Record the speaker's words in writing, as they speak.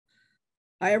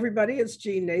Hi, everybody. It's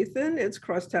Jean Nathan. It's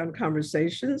Crosstown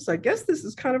Conversations. I guess this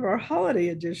is kind of our holiday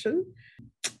edition.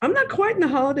 I'm not quite in the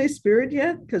holiday spirit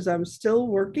yet because I'm still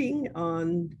working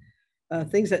on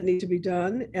things that need to be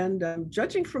done. And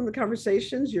judging from the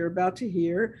conversations you're about to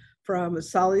hear from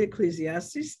Asali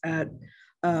Ecclesiastes at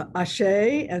Ashe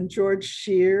and George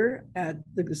Shear at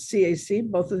the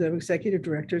CAC, both of them executive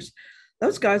directors,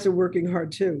 those guys are working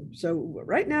hard too. So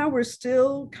right now we're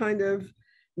still kind of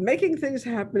making things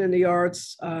happen in the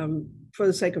arts for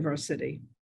the sake of our city.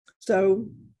 So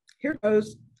here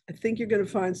goes. I think you're going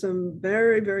to find some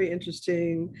very, very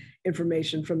interesting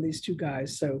information from these two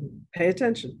guys. So pay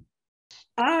attention.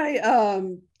 I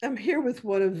am here with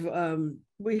one of,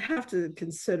 we have to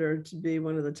consider to be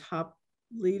one of the top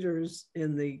leaders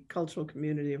in the cultural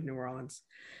community of New Orleans.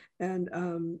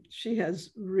 And she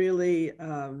has really,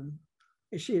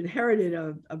 she inherited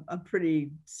a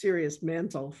pretty serious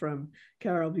mantle from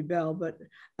Carol B. Bell, but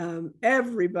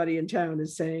everybody in town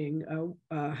is saying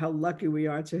how lucky we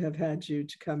are to have had you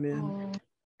to come in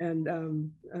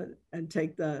and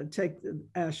take the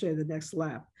Ashe the next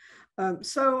lap.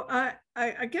 So I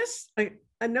guess I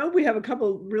know we have a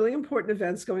couple really important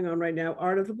events going on right now.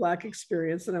 Art of the Black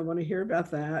Experience, and I want to hear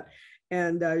about that.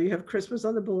 And you have Christmas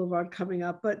on the Boulevard coming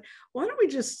up. But why don't we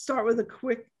just start with a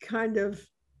quick kind of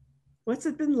what's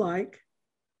it been like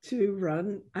to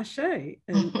run Ashe,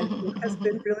 and what has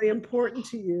been really important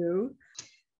to you?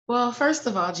 Well, first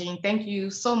of all, Jean, thank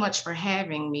you so much for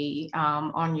having me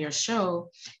on your show.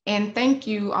 And thank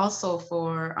you also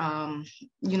for,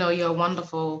 your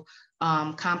wonderful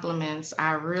compliments.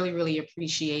 I really, really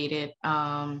appreciate it.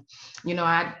 I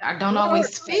don't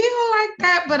always feel like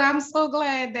that, but I'm so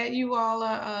glad that you all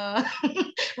are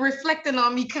reflecting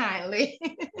on me kindly.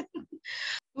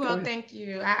 Well, thank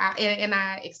you.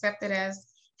 I accept it as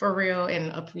for real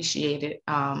and appreciate it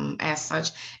as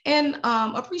such, and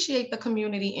appreciate the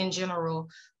community in general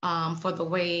for the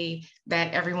way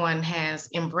that everyone has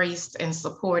embraced and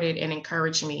supported and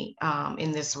encouraged me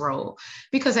in this role.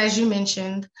 Because as you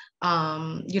mentioned,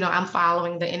 I'm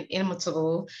following the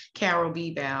inimitable Carol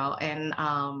B. Bell, and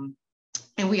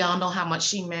we all know how much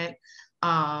she meant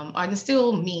and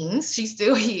still means, she's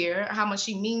still here, how much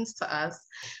she means to us.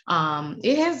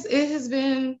 It has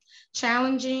been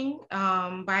challenging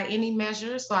by any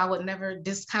measure, so I would never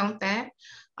discount that,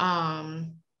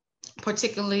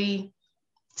 particularly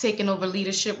taking over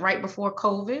leadership right before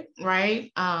COVID,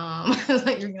 right?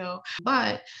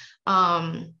 But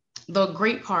the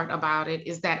great part about it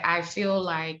is that I feel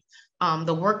like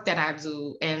the work that I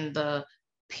do and the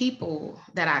people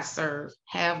that I serve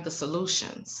have the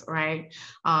solutions, right?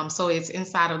 So it's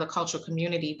inside of the cultural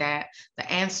community that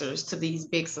the answers to these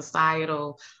big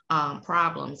societal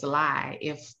problems lie,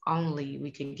 if only we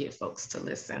can get folks to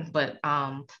listen. But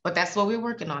that's what we're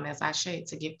working on as Ashe,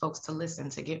 to get folks to listen,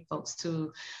 to get folks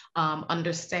to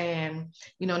understand,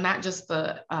 not just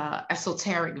the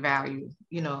esoteric value,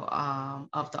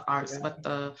 of the arts, but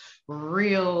the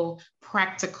real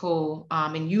practical,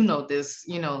 and this,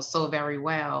 so very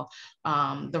well,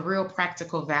 the real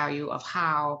practical value of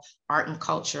how art and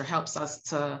culture helps us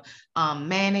to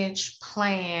manage,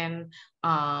 plan,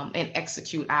 and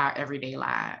execute our everyday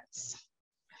lives.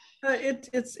 It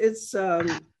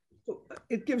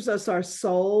gives us our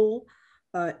soul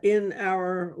in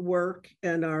our work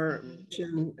and our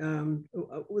mission.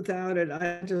 Without it,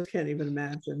 I just can't even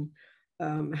imagine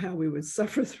how we would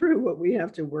suffer through what we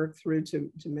have to work through to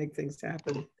make things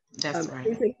happen. That's right.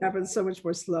 Everything happens so much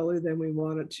more slowly than we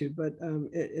want it to, but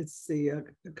it's the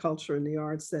culture and the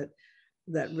arts that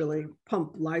really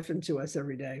pump life into us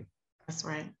every day. That's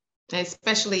right,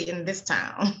 especially in this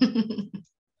town.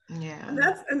 Yeah,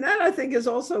 and that I think is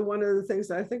also one of the things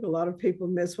that I think a lot of people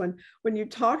miss when you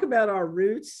talk about our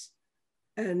roots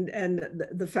and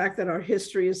the fact that our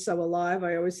history is so alive.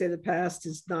 I always say the past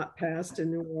is not past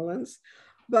in New Orleans,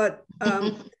 but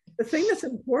the thing that's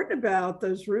important about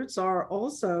those roots are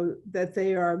also that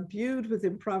they are imbued with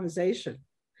improvisation,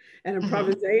 and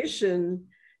improvisation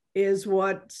is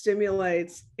what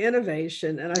stimulates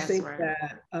innovation. And I think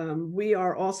that we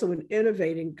are also an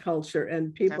innovating culture,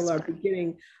 and people are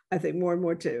beginning, I think, more and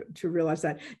more to realize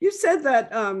that. You said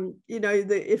that,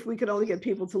 if we could only get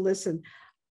people to listen.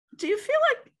 Do you feel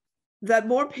like that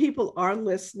more people are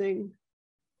listening?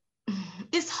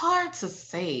 It's hard to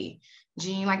say,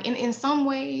 Jean. Like in some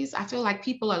ways, I feel like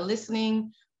people are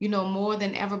listening, more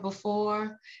than ever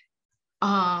before.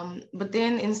 But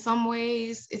then in some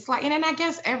ways, it's like, and I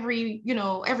guess every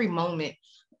moment,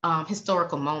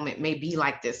 historical moment may be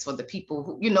like this for the people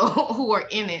who, who are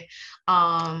in it.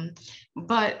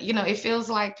 But, it feels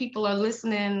like people are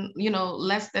listening,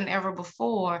 less than ever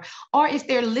before, or if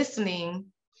they're listening,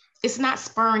 it's not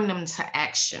spurring them to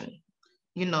action,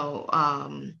 you know,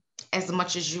 as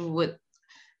much as you would,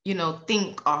 you know,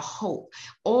 think or hope.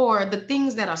 Or the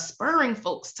things that are spurring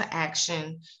folks to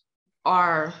action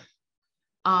are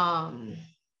kind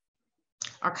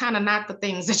of not the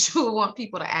things that you would want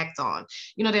people to act on.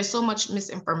 You know, there's so much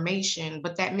misinformation,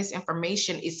 but that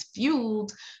misinformation is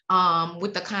fueled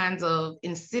with the kinds of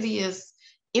insidious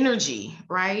energy,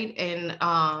 right?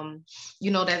 And,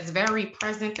 you know, that's very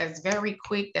present, that's very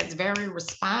quick, that's very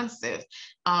responsive.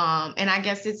 And I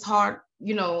guess it's hard,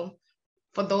 you know,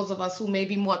 for those of us who may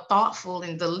be more thoughtful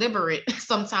and deliberate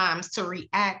sometimes to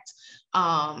react,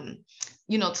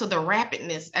 you know, to the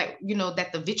rapidness, you know,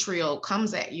 that the vitriol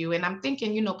comes at you. And I'm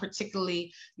thinking, you know,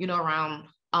 particularly, you know, around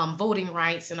voting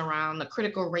rights and around the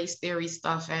critical race theory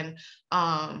stuff. And,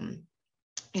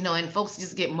 you know, and folks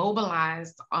just get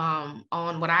mobilized on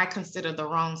what I consider the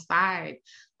wrong side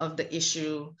of the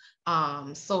issue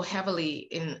so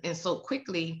heavily and so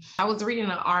quickly. I was reading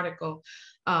an article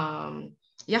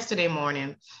yesterday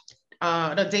morning,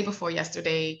 the day before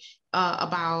yesterday,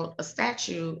 about a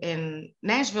statue in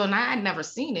Nashville. And I had never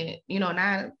seen it, you know, and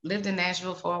I lived in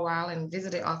Nashville for a while and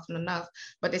visited often enough,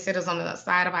 but they said it's on the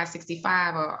side of I-65,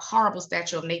 a horrible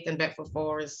statue of Nathan Bedford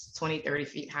Forrest, 20, 30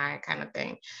 feet high kind of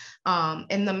thing.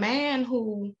 And the man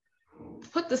who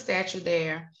put the statue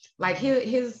there, like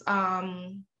his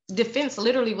defense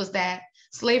literally was that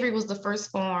slavery was the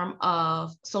first form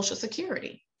of Social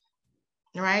Security.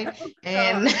 Right. Oh,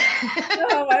 and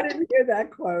no, I didn't hear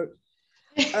that quote.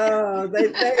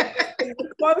 The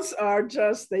quotes are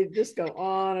just, they just go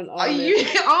on and on.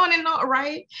 On and on,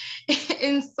 right?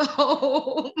 And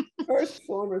so first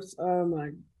formers, oh my.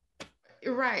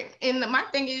 Right. And my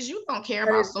thing is, you don't care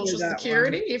about Social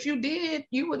Security. One. If you did,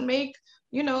 you would make,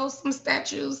 you know, some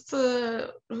statues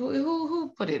to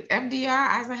who put it? FDR,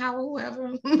 Eisenhower,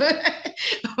 whoever.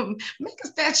 Make a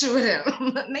statue of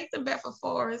him. Nathan Bedford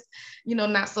Forrest, you know,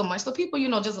 not so much. So people, you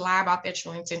know, just lie about their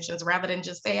true intentions rather than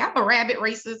just say, I'm a rabid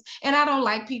racist and I don't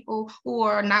like people who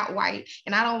are not white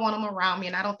and I don't want them around me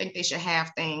and I don't think they should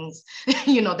have things,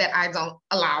 you know, that I don't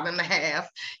allow them to have.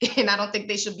 And I don't think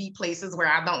they should be places where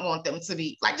I don't want them to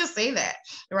be. Like, just say that,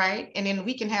 right? And then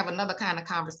we can have another kind of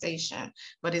conversation,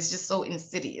 but it's just so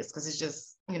insidious because it's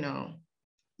just, you know,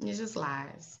 it's just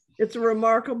lies. It's a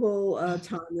remarkable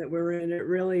time that we're in. It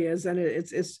really is, and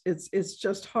it's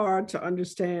just hard to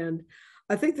understand.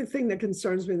 I think the thing that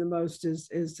concerns me the most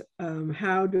is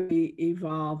how do we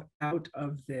evolve out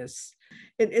of this?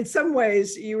 In some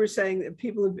ways, you were saying that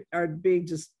people are being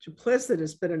just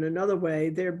duplicitous, but in another way,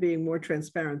 they're being more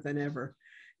transparent than ever.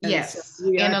 And yes, so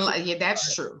yeah,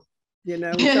 that's true. You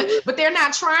know, but they're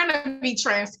not trying to be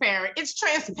transparent. It's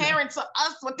transparent to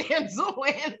us what they're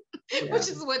doing, which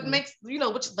is what makes, you know,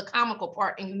 which is the comical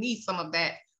part, and you need some of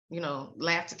that, you know,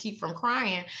 laugh to keep from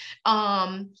crying.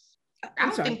 I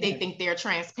don't think they think they're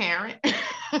transparent.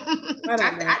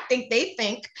 I think they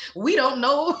think we don't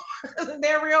know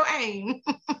their real aim.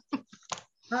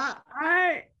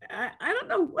 I don't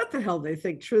know what the hell they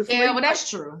think, truthfully. Yeah, well, that's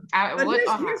true.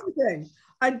 Here's the thing.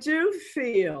 I do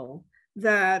feel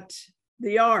that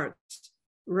the arts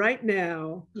right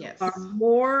now are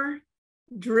more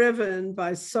driven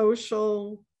by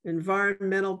social,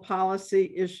 environmental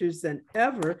policy issues than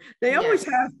ever. They always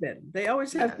have been. They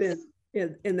always have been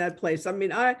in that place. I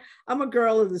mean, I'm a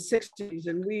girl of the 60s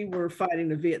and we were fighting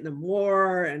the Vietnam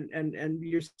War and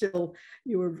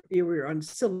you were on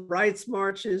civil rights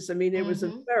marches. I mean, it was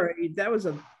that was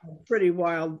a pretty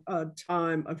wild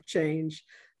time of change.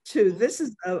 This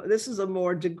is a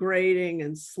more degrading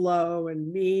and slow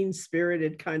and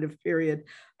mean-spirited kind of period.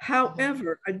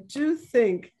 However, I do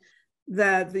think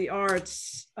that the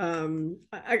arts,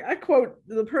 I quote,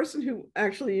 the person who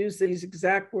actually used these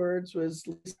exact words was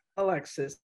Lisa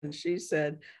Alexis, and she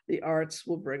said, the arts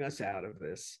will bring us out of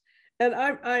this. And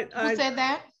who said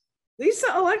that? Lisa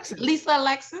Alexis. Lisa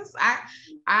Alexis.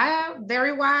 I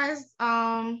very wise,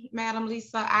 Madam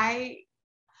Lisa. I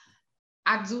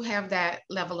do have that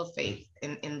level of faith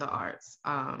in the arts.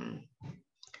 I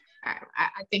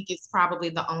think it's probably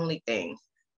the only thing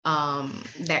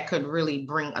that could really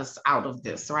bring us out of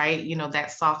this, right? You know,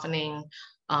 that softening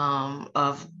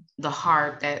of the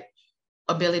heart, that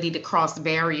ability to cross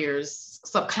barriers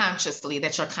subconsciously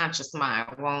that your conscious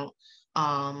mind won't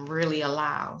really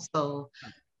allow.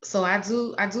 So I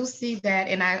do see that,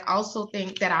 and I also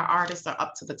think that our artists are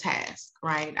up to the task,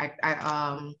 right?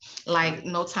 I like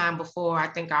no time before. I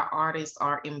think our artists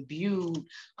are imbued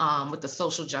with the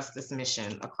social justice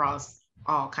mission across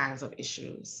all kinds of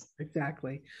issues.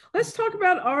 Exactly. Let's talk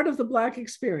about Art of the Black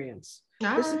Experience.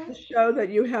 This is the show that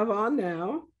you have on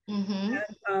now. Mm-hmm.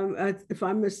 If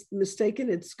I'm mistaken,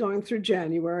 it's going through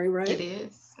January, right? It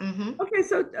is. Mm-hmm. Okay,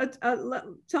 so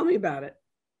tell me about it.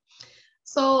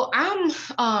 So I'm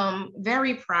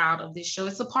very proud of this show.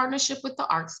 It's a partnership with the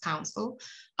Arts Council,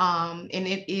 and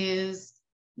it is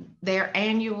their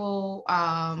annual,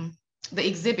 the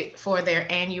exhibit for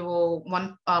their annual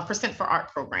 1% for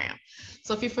Art program.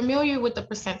 So if you're familiar with the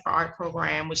Percent for Art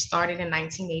program, which started in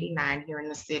 1989 here in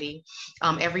the city,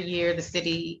 every year the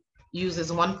city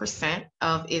uses 1%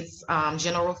 of its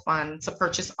general fund to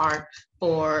purchase art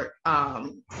for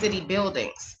city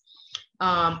buildings.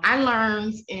 I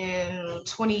learned in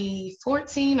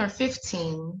 2014 or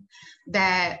 15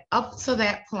 that up to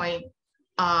that point,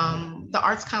 the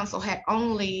Arts Council had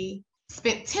only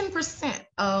spent 10%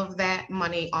 of that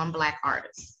money on Black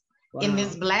artists. Wow. In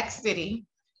this Black city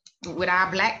with our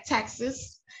Black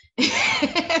taxes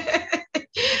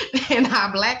and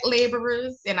our Black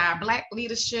laborers and our Black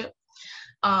leadership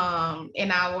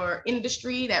in our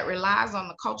industry that relies on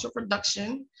the cultural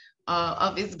production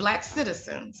of its Black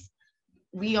citizens.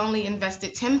 We only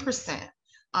invested 10%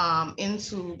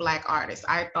 into Black artists.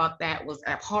 I thought that was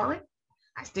abhorrent.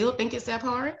 I still think it's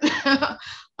abhorrent.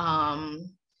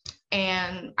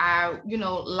 And I,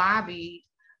 lobbied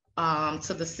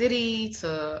to the city,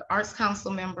 to Arts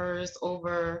Council members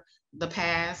over the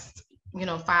past,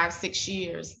 5-6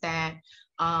 years that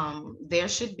there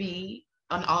should be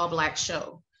an all Black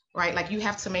show, right? Like you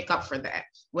have to make up for that.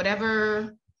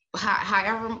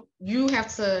 However, you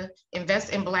have to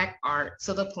invest in Black art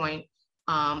to the point,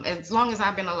 as long as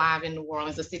I've been alive in New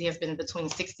Orleans, the city has been between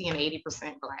 60 and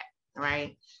 80% Black,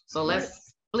 right? So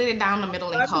let's split it down the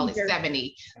middle and call it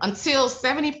 70. Until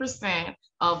 70%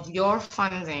 of your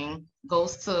funding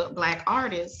goes to Black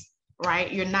artists, right?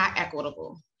 You're not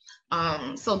equitable.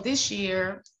 So this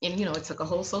year, and it took a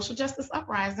whole social justice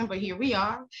uprising, but here we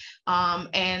are.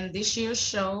 And this year's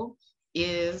show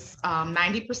is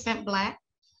 90% Black.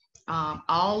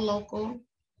 All local.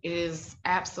 It is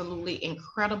absolutely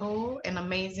incredible and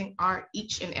amazing art.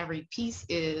 Each and every piece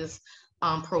is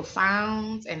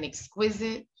profound and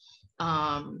exquisite.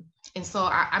 And so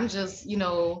I'm just,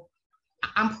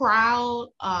 I'm proud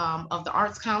of the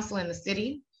Arts Council in the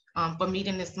city for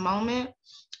meeting this moment.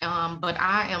 But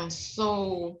I am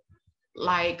so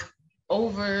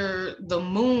over the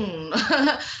moon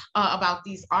about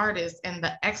these artists and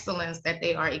the excellence that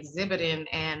they are exhibiting.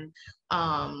 And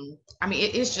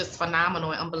it is just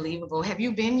phenomenal and unbelievable. Have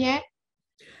you been yet?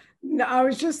 No, I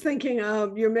was just thinking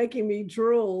you're making me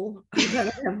drool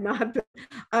that I have not been.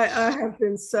 I have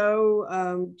been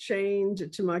so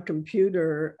chained to my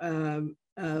computer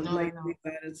lately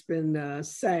that it's been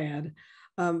sad.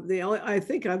 The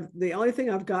only thing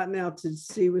I've gotten out to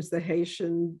see was the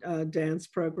Haitian dance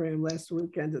program last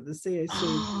weekend at the CAC.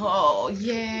 Oh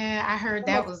yeah, I heard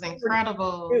that was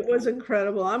incredible. It was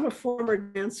incredible. I'm a former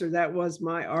dancer. That was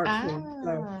my art form.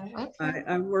 So okay.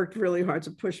 I worked really hard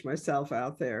to push myself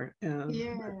out there. Yeah.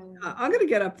 I'm going to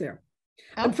get up there.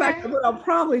 Okay. In fact, what I'll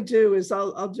probably do is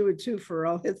I'll do a twofer.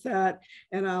 I'll hit that,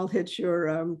 and I'll hit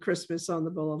your Christmas on the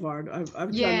Boulevard. I've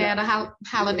done that. The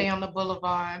holiday on the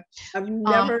Boulevard. I've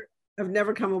never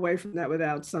come away from that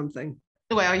without something.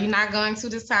 Well, you're not going to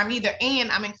this time either. And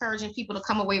I'm encouraging people to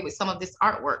come away with some of this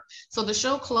artwork. So the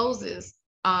show closes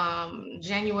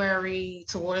January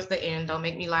towards the end. Don't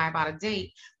make me lie about a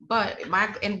date, but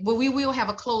we will have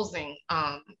a closing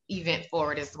event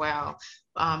for it as well,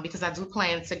 because I do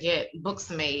plan to get books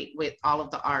made with all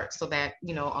of the art so that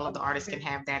all of the artists can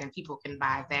have that and people can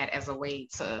buy that as a way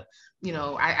to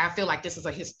I feel like this is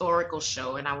a historical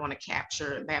show and I want to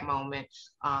capture that moment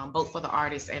both for the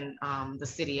artists and the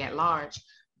city at large.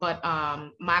 But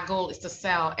my goal is to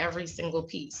sell every single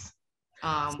piece. So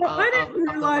I didn't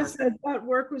realize that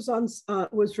work was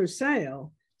was for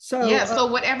sale. So yeah, so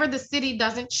whatever the city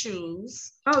doesn't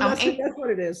choose. Oh, that's what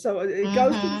it is. So it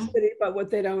goes to the city, but what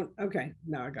they don't. Okay,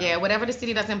 no, I got it. Yeah, whatever the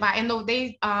city doesn't buy, and though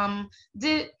they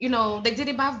did, they did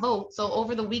it by vote. So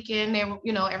over the weekend,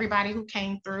 everybody who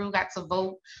came through got to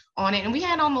vote on it, and we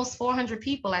had almost 400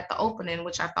 people at the opening,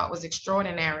 which I thought was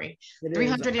extraordinary.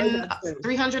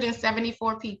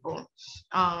 374 people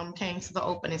came to the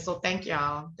opening. So thank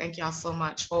y'all so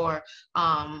much for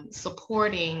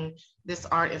supporting this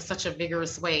art in such a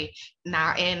vigorous way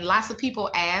now. And lots of people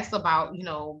ask about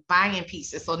buying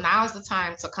pieces, so now is the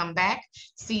time to come back,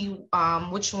 see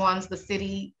which ones the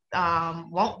city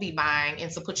won't be buying,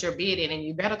 and to put your bid in. And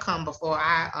you better come before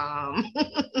I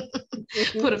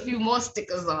put a few more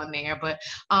stickers on there. But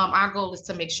our goal is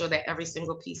to make sure that every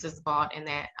single piece is bought and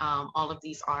that all of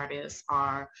these artists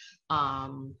are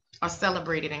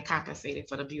celebrated and compensated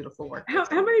for the beautiful work.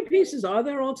 How many pieces are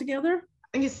there altogether? I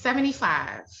think it's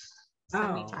 75. Oh,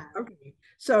 75. okay.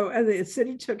 So, and the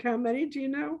city took how many? Do you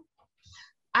know?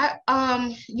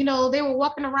 They were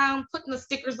walking around putting the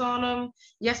stickers on them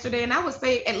yesterday, and I would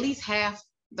say at least half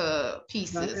the Right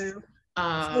pieces now.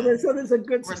 um So there's a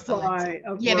good were selected. supply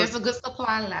of Yeah, work there's a good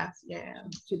supply left. Yeah.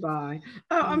 to buy.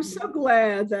 Oh, I'm so Mhm.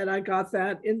 glad that I got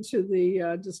that into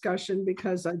the discussion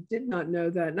because I did not know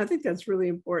that. And I think that's really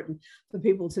important for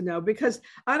people to know because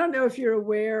I don't know if you're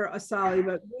aware, Asali,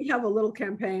 but we have a little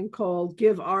campaign called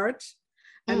Give Art.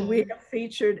 And we Mm. have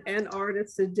featured an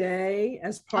artist a day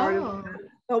as part of Oh, that.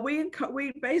 But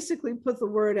we basically put the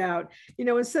word out.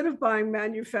 Instead of buying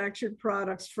manufactured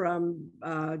products from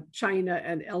China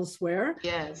and elsewhere,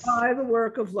 yes. buy the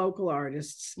work of local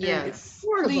artists, and it's Yes.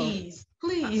 affordable. Please,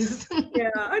 please. Yeah,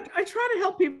 I try to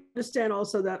help people understand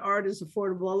also that art is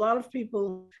affordable. A lot of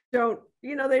people don't,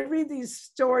 they read these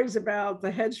stories about the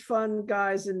hedge fund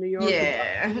guys in New York who buy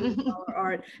Yeah. $1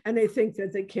 art and they think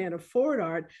that they can't afford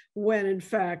art, when in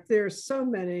fact there's so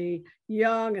many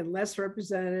young and less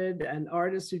represented and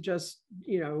artists who just,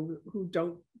 who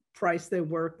don't price their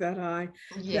work that high,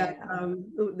 that Yeah.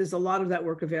 there's a lot of that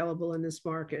work available in this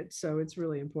market. So it's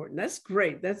really important. That's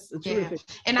great. That's a Yeah. terrific.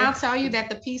 And I'll tell you that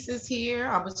the pieces here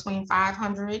are between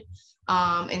 500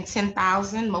 and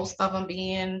 10,000, most of them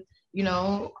being,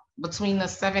 between the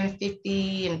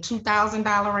 750 and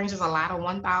 $2,000 ranges, a lot of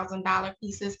 $1,000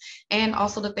 pieces. And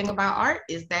also the thing about art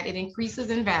is that it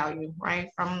increases in value, right?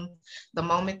 From the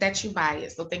moment that you buy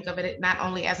it. So think of it not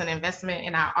only as an investment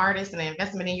in our artists and an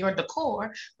investment in your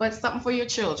decor, but something for your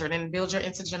children and build your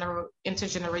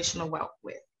intergenerational wealth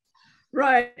with.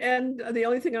 Right. And the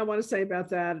only thing I want to say about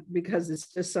that, because it's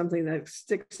just something that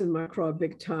sticks in my craw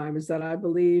big time, is that I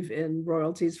believe in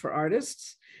royalties for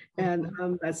artists. And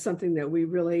Mhm. that's something that we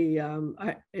really,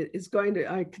 I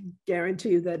can guarantee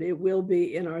you that it will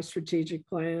be in our strategic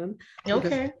plan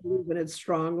because I Okay. believe in it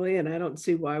strongly. And I don't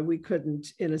see why we couldn't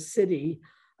in a city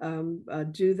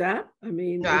do that. I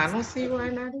mean, No, I don't see why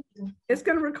not either. it's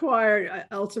going to require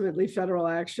ultimately federal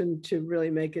action to really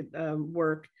make it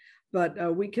work,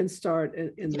 but we can start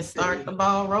in the You start city, the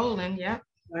ball rolling. Yeah.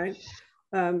 right?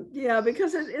 Yeah,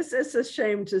 because it's a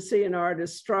shame to see an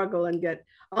artist struggle and get.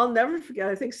 I'll never forget.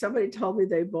 I think somebody told me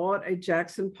they bought a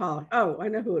Jackson Pollock. Oh, I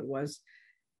know who it was.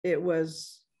 It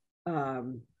was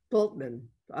Bultman,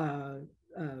 um,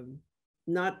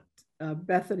 not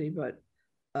Bethany, but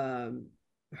um,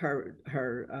 her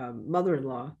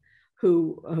mother-in-law,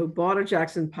 who bought a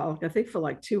Jackson Pollock, I think for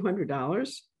like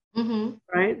 $200, Mm-hmm.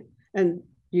 right? And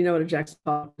you know what a Jackson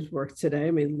Pollock is worth today.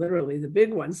 I mean, literally the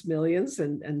big ones, millions,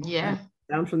 and Yeah.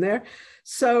 down from there.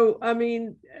 So, I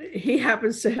mean, he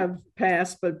happens to have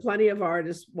passed, but plenty of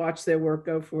artists watch their work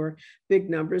go for big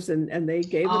numbers, and they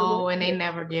gave it away. Oh, and they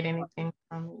never get anything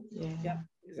from it. Yeah, Yeah.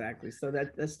 exactly. So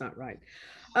that's not right.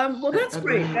 Well, that's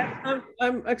great. Agreed.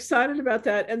 I'm excited about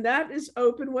that, and that is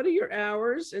open. What are your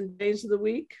hours and days of the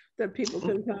week that people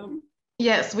can come?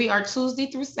 Yes, we are Tuesday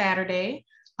through Saturday.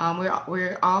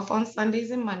 We're off on Sundays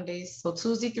and Mondays. So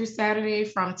Tuesday through Saturday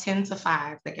from 10 to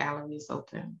 5, the gallery is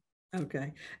open.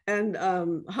 Okay. And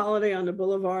Holiday on the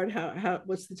Boulevard, how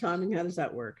what's the timing? How does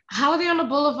that work? Holiday on the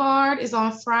Boulevard is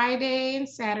on Friday and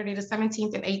Saturday, the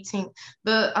 17th and 18th.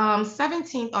 The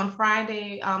 17th on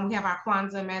Friday, we have our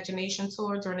Kwanzaa Imagination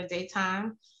Tour during the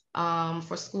daytime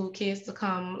for school kids to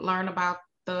come learn about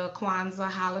the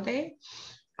Kwanzaa holiday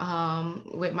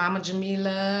with Mama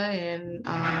Jamila and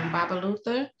Baba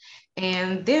Luther.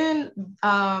 And then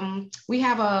we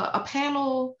have a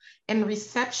panel and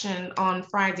reception on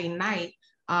Friday night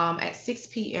at 6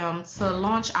 p.m. to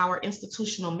launch our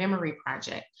institutional memory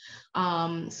project.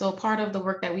 So part of the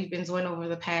work that we've been doing over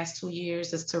the past 2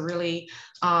 years is to really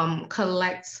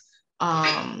collect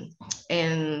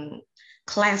and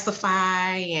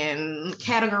classify and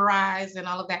categorize and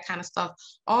all of that kind of stuff,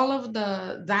 all of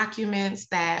the documents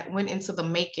that went into the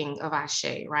making of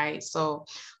Ashe, right? So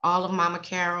all of Mama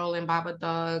Carol and Baba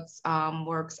Doug's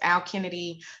works, Al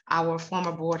Kennedy, our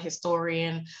former board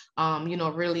historian,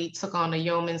 really took on the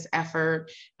yeoman's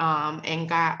effort and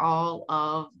got all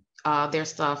of their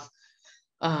stuff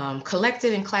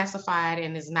collected and classified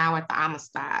and is now at the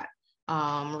Amistad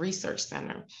Research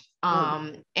Center.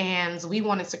 Oh, And we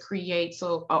wanted to create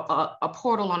a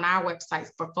portal on our website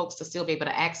for folks to still be able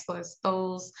to access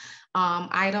those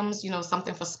items,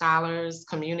 something for scholars,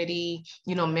 community,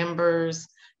 members,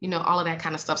 all of that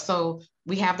kind of stuff. So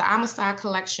we have the Amistad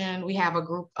collection. We have a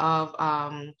group of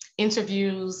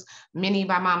interviews, many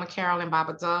by Mama Carol and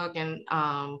Baba Doug and,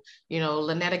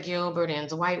 Lynetta Gilbert and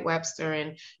Dwight Webster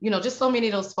and, just so many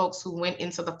of those folks who went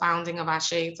into the founding of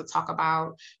Ashe to talk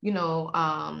about,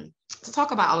 to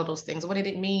talk about all of those things. What did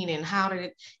it mean, and how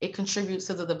did it contribute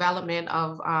to the development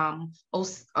of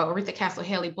Oretha Castle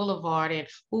Haley Boulevard, and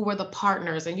who were the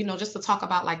partners, and, you know, just to talk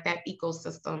about like that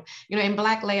ecosystem. You know, in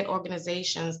Black-led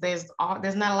organizations, there's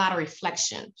not a lot of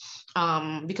reflection,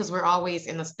 because we're always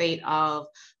in a state of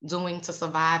doing to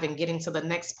survive and getting to the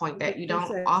next point that you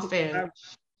don't often.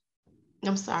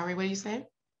 I'm sorry, what do you say?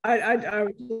 I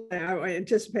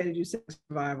anticipated you saying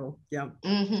survival. Yeah.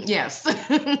 Mm-hmm. Yes.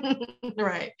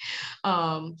 Right.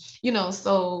 You know,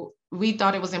 so we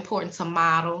thought it was important to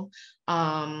model,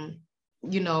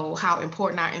 you know, how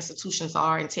important our institutions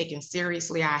are in taking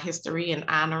seriously our history and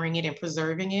honoring it and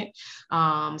preserving it.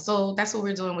 So that's what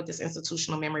we're doing with this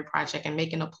Institutional Memory Project, and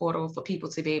making a portal for people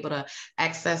to be able to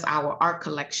access our art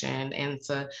collection and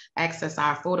to access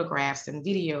our photographs and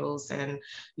videos and,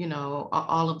 you know,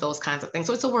 all of those kinds of things.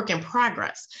 So it's a work in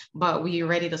progress, but we're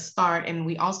ready to start. And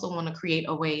we also want to create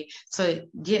a way to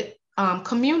get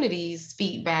communities'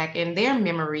 feedback and their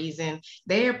memories and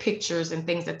their pictures and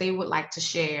things that they would like to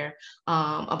share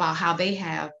about how they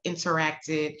have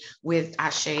interacted with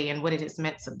Ashe and what it has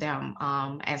meant to them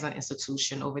as an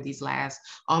institution over these last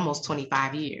almost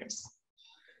 25 years.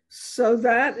 So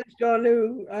that is going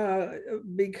to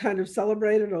be kind of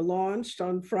celebrated or launched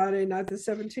on Friday night, the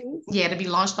 17th? Yeah, to be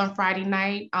launched on Friday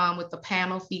night with the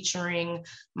panel featuring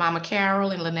Mama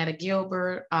Carol and Lynetta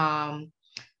Gilbert,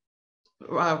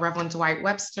 Reverend Dwight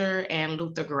Webster, and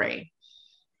Luther Gray.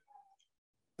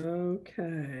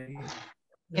 Okay.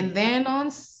 And then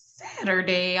on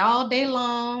Saturday, all day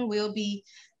long, we'll be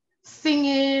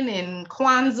singing and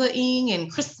Kwanzaa-ing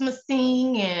and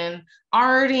Christmasing and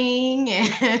arting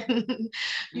and,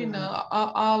 you know,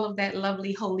 all of that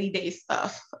lovely holy day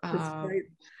stuff. It's great.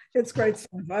 It's great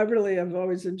stuff. I really have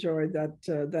always enjoyed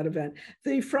that event.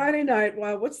 The Friday night,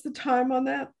 wow, what's the time on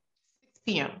that? 6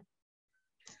 p.m.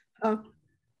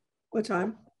 What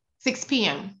time? 6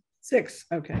 p.m. 6.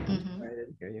 Okay. Mm-hmm. I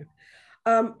didn't hear you.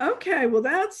 Okay. Well,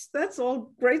 that's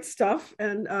all great stuff,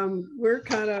 and we're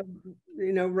kind of,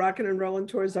 you know, rocking and rolling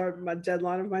towards my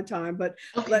deadline of my time. But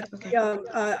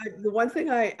the one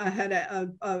thing I had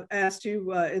asked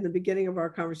you in the beginning of our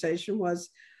conversation was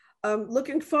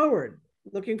looking forward.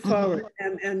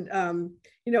 Mm-hmm. and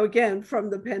you know, again, from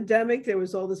the pandemic, there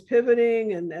was all this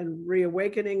pivoting and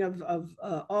reawakening of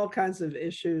all kinds of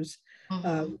issues,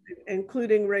 mm-hmm.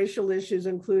 Including racial issues,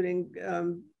 including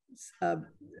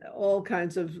all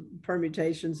kinds of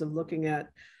permutations of looking at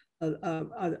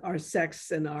our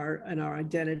sex and our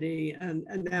identity, and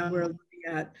now we're looking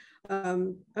at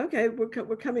okay, we're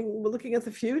looking at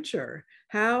the future.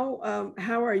 How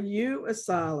are you,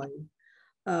 Asali,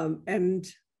 and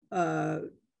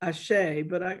Ashe,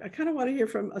 but I kind of want to hear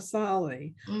from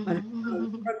Asali,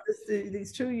 mm-hmm. From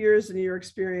these 2 years and your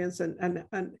experience, and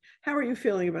how are you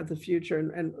feeling about the future,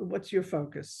 and what's your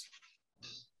focus?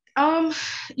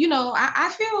 You know, I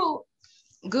feel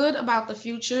good about the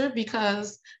future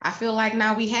because I feel like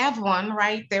now we have one,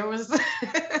 right? There was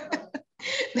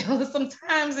some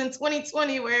times in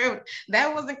 2020 where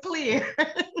that wasn't clear.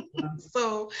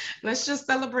 So let's just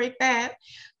celebrate that,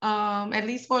 at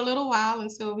least for a little while,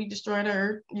 until we destroy the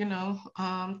earth, you know,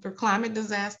 through climate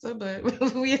disaster, but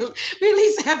we at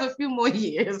least have a few more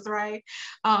years, right?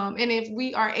 And if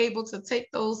we are able to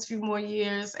take those few more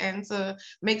years and to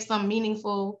make some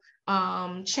meaningful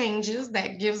changes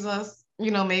that gives us,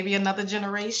 you know, maybe another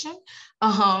generation,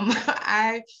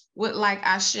 I would like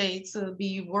Ashe to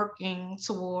be working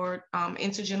toward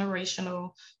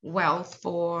intergenerational wealth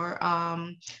for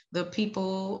the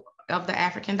people of the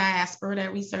African diaspora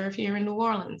that we serve here in New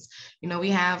Orleans. You know,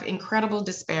 we have incredible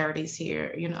disparities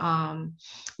here, you know,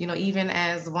 even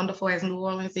as wonderful as New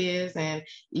Orleans is, and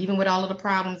even with all of the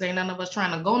problems, ain't none of us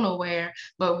trying to go nowhere,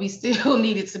 but we still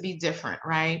need it to be different,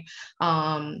 right?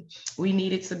 We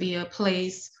need it to be a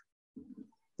place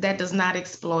that does not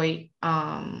exploit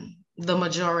the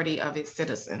majority of its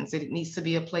citizens. It needs to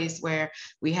be a place where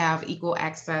we have equal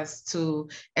access to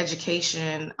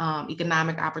education,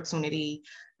 economic opportunity,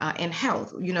 and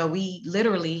health. You know, we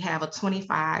literally have a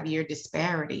 25-year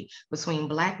disparity between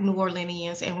Black New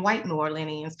Orleanians and white New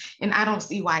Orleanians. And I don't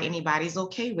see why anybody's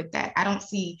okay with that. I don't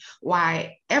see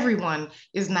why everyone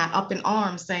is not up in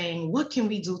arms saying, what can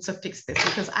we do to fix this?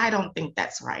 Because I don't think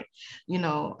that's right. You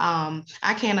know,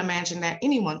 I can't imagine that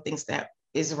anyone thinks that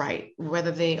is right,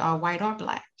 whether they are white or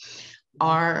Black,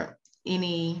 or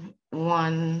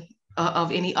anyone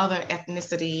of any other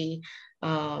ethnicity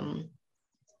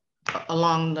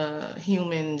along the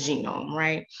human genome,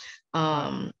 right?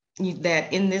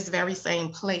 That in this very same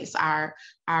place, our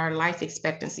life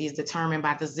expectancy is determined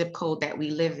by the zip code that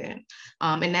we live in.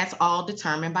 And that's all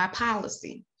determined by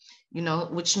policy.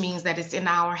 which means that it's in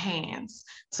our hands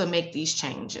to make these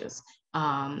changes.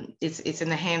 It's in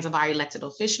the hands of our elected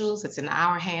officials. It's in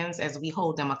our hands as we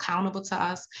hold them accountable to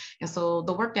us. And so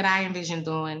the work that I envision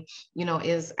doing,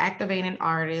 is activating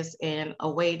artists in a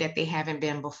way that they haven't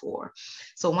been before.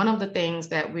 So one of the things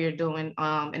that we're doing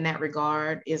in that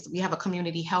regard is we have a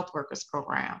community health workers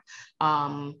program.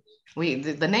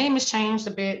 The name has changed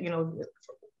a bit,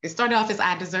 it started off as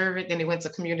I Deserve It, then it went to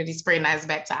Community Spray, now it's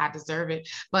back to I Deserve It.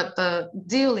 But the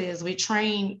deal is we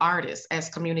train artists as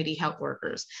community health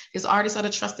workers, because artists are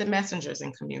the trusted messengers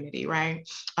in community, right?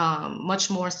 Much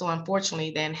more so,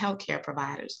 unfortunately, than healthcare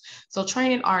providers. So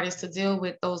training artists to deal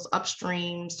with those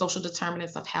upstream social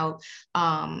determinants of health,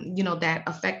 that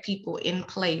affect people in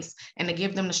place, and to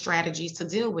give them the strategies to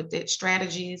deal with it,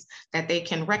 strategies that they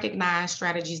can recognize,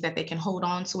 strategies that they can hold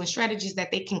on to, and strategies that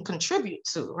they can contribute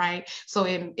to, right? So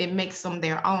it makes them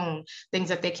their own, things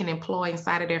that they can employ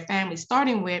inside of their family,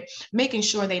 starting with making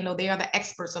sure they know they are the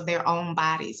experts of their own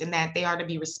bodies and that they are to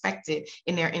be respected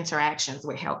in their interactions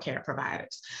with healthcare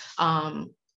providers.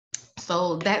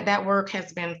 So that work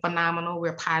has been phenomenal.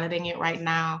 We're piloting it right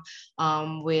now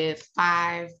with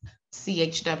 5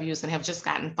 CHWs and have just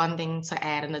gotten funding to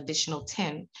add an additional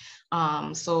 10.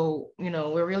 So,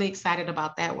 we're really excited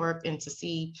about that work and to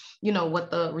see,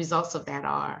 what the results of that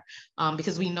are,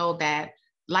 because we know that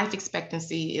life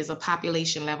expectancy is a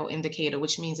population level indicator,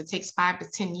 which means it takes 5 to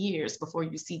 10 years before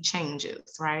you see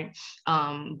changes, right?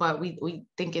 But we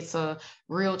think it's a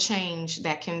real change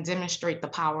that can demonstrate the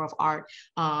power of art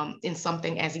in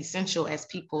something as essential as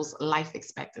people's life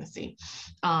expectancy.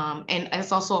 And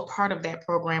as also a part of that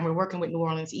program, we're working with New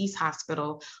Orleans East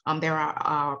Hospital. They're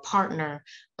our partner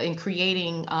in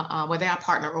creating, they're our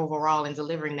partner overall in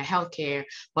delivering the healthcare,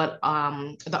 but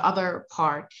the other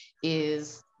part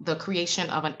is the creation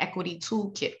of an equity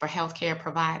toolkit for healthcare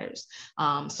providers.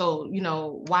 So,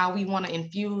 while we want to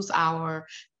infuse our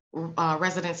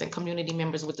residents and community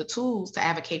members with the tools to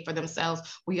advocate for themselves,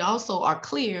 we also are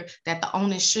clear that the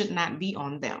onus should not be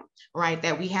on them, right?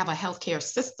 That we have a healthcare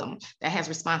system that has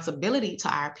responsibility to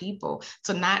our people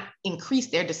to not increase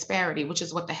their disparity, which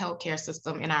is what the healthcare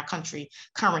system in our country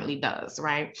currently does,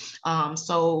 right?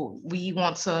 So we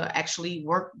want to actually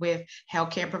work with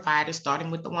healthcare providers,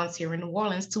 starting with the ones here in New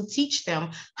Orleans, to teach them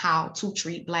how to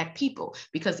treat Black people.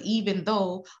 Because even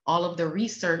though all of the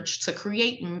research to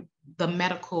create the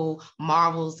medical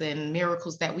marvels and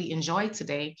miracles that we enjoy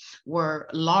today were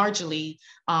largely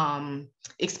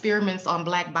experiments on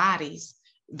Black bodies,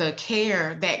 the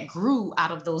care that grew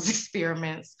out of those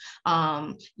experiments,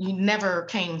 you never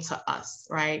came to us,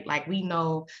 right? Like, we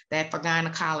know that for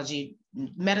gynecology,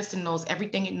 medicine knows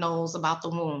everything it knows about the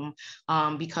womb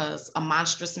because a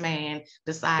monstrous man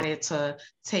decided to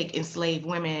take enslaved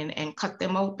women and cut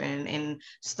them open and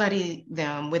study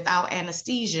them without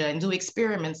anesthesia and do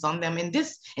experiments on them. And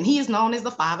he is known as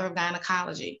the father of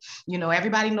gynecology.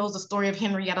 Everybody knows the story of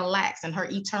Henrietta Lacks and her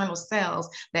eternal cells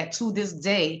that to this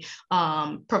day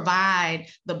provide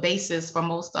the basis for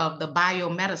most of the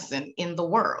biomedicine in the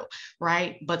world,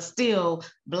 right? But still,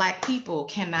 Black people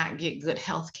cannot get good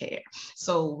health care.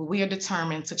 So we are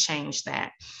determined to change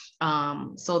that.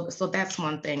 So that's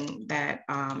one thing that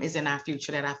is in our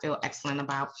future that I feel excellent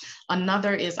about.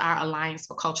 Another is our Alliance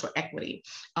for Cultural Equity,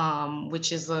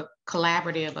 which is a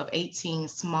collaborative of 18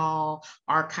 small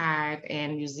archive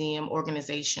and museum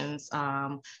organizations,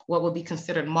 what would be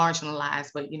considered marginalized,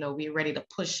 but we're ready to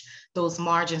push those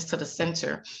margins to the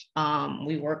center.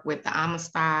 We work with the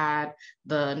Amistad,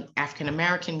 the African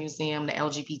American Museum, the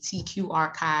LGBTQ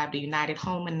Archive, the United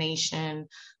Homa Nation,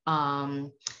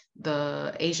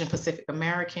 the Asian Pacific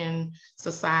American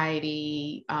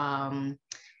Society,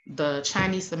 the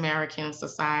Chinese American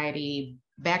Society,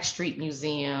 Backstreet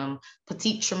Museum,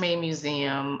 Petite Treme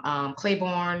Museum,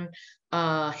 Claiborne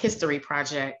History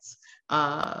Project,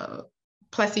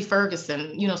 Plessy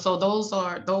Ferguson, so those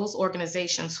are those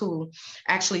organizations who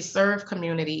actually serve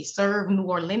community, serve New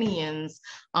Orleanians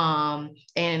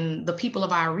and the people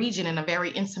of our region in a very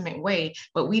intimate way,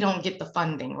 but we don't get the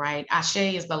funding, right? Ashe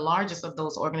is the largest of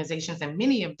those organizations, and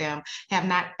many of them have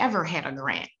not ever had a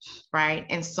grant, right?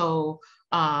 And so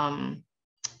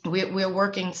we're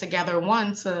working together,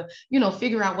 one, to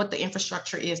figure out what the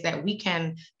infrastructure is that we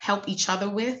can help each other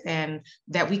with and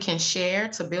that we can share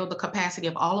to build the capacity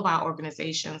of all of our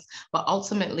organizations. But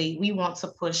ultimately, we want to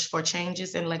push for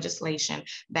changes in legislation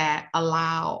that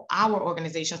allow our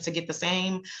organizations to get the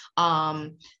same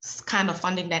kind of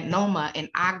funding that NOMA and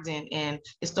Ogden and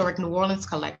Historic New Orleans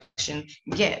Collection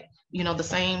get. the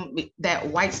same that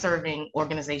white serving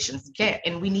organizations get.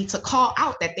 And we need to call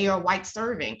out that they are white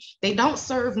serving. They don't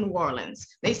serve New Orleans,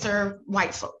 they serve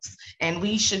white folks. And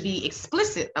we should be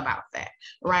explicit about that,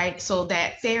 right? So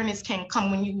that fairness can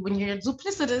come when you're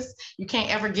duplicitous, you can't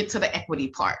ever get to the equity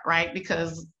part, right?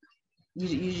 Because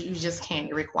you just can't.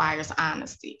 It requires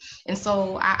honesty. And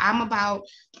so I'm about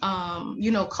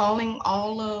calling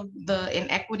all of the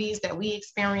inequities that we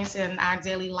experience in our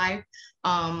daily life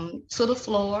to the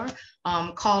floor,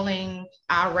 calling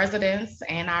our residents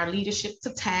and our leadership to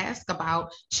task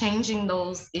about changing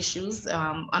those issues,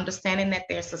 understanding that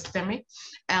they're systemic,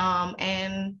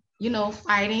 and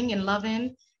fighting and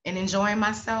loving and enjoying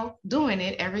myself doing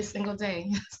it every single day.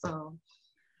 So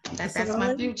that's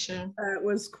my future. That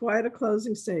was quite a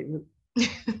closing statement.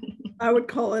 I would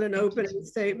call it an opening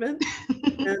statement.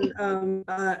 And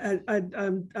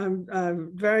I'm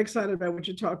very excited about what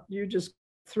you just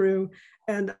through.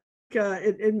 And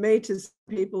it may to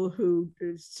people who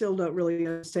still don't really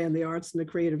understand the arts and the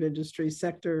creative industry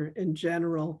sector in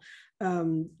general.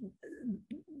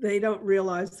 They don't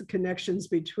realize the connections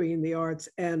between the arts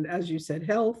and, as you said,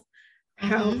 health,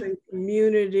 housing,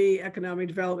 community, economic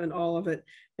development, all of it.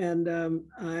 And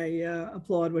I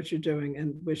applaud what you're doing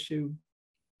and wish you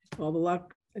all the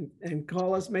luck, and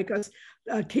call us, make us,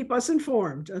 keep us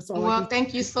informed. That's all. Well,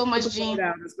 thank you so much, Jean.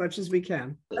 Out as much as we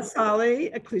can. Holly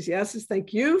Ecclesiastes,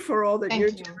 thank you for all that you're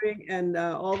doing, and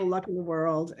all the luck in the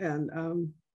world. And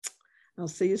I'll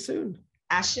see you soon.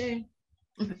 Ashe.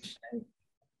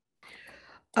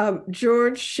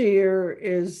 George Scheer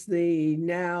is the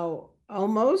now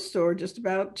almost or just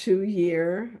about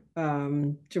 2-year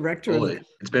director.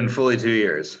 It's been fully 2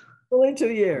 years. Fully 2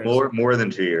 years. More than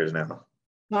 2 years now.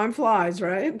 Time flies,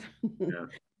 right? Yeah.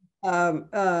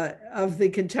 Of the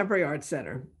Contemporary Art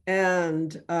Center.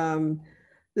 And the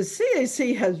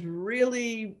CAC has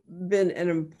really been an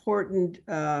important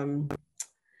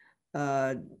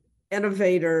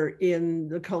innovator in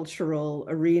the cultural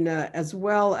arena, as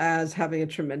well as having a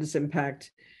tremendous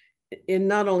impact in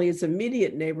not only its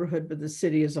immediate neighborhood, but the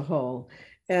city as a whole.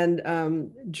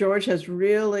 And George has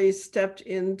really stepped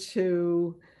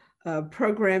into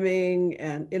programming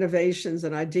and innovations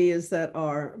and ideas that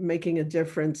are making a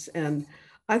difference. And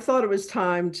I thought it was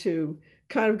time to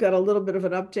kind of get a little bit of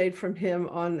an update from him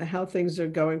on how things are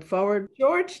going forward.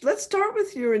 George, let's start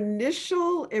with your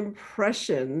initial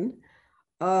impression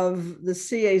of the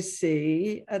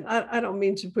CAC. And I don't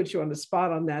mean to put you on the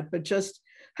spot on that, but just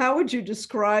how would you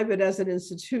describe it as an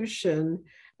institution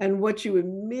and what you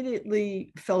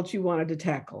immediately felt you wanted to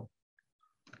tackle?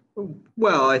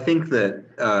 Well, I think that,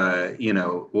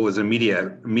 what was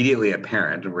immediately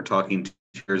apparent, and we're talking 2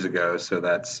 years ago, so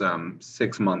that's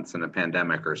 6 months in a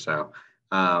pandemic or so.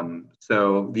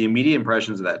 So the immediate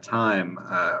impressions at that time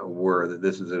were that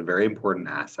this is a very important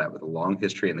asset with a long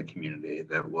history in the community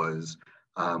that was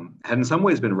had in some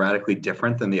ways been radically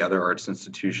different than the other arts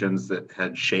institutions that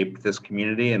had shaped this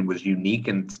community, and was unique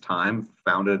in its time,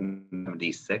 founded in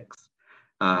 1976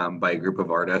 by a group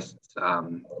of artists,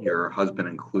 your husband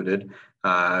included,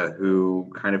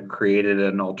 who kind of created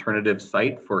an alternative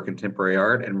site for contemporary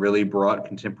art and really brought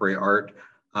contemporary art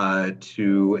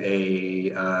to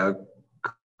a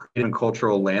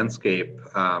cultural landscape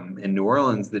in New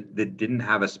Orleans that didn't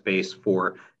have a space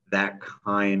for that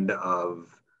kind of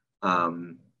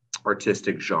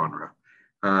artistic genre.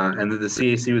 And that the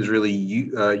CAC was really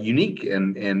unique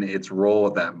in its role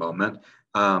at that moment.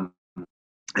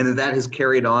 And that has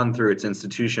carried on through its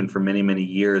institution for many, many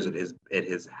years. It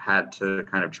has had to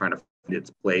kind of try to find its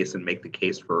place and make the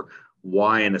case for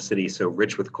why in a city so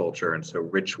rich with culture and so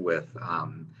rich with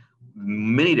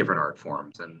many different art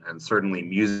forms, and certainly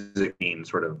music being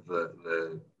sort of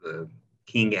the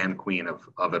king and queen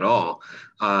of it all,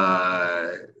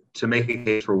 to make a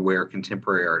case for where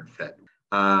contemporary art fit.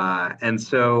 And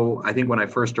so I think when I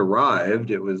first arrived,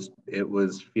 it was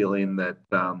feeling that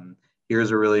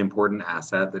here's a really important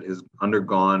asset that has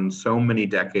undergone so many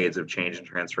decades of change and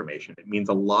transformation. It means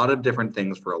a lot of different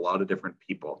things for a lot of different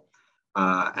people.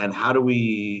 And how do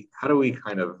we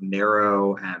kind of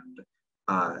narrow and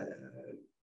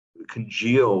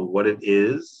congeal what it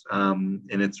is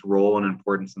in its role and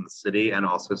importance in the city, and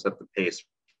also set the pace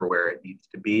for where it needs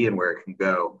to be and where it can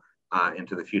go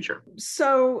into the future.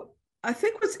 So I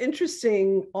think what's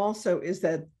interesting also is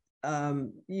that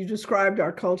you described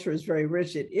our culture as very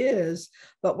rich. It is,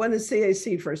 but when the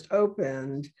CAC first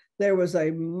opened, there was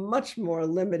a much more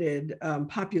limited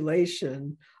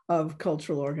population of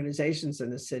cultural organizations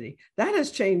in the city. That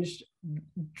has changed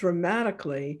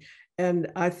dramatically.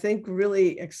 And I think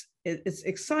really it's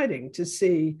exciting to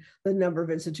see the number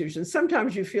of institutions.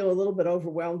 Sometimes you feel a little bit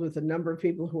overwhelmed with the number of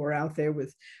people who are out there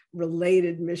with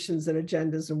related missions and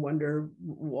agendas and wonder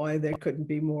why there couldn't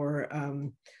be more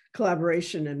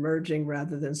collaboration and merging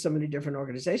rather than so many different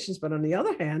organizations. But on the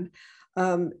other hand,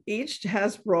 each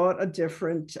has brought a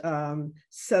different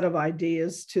set of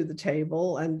ideas to the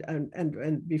table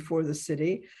and before the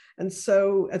city. And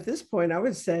so at this point, I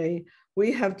would say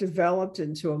we have developed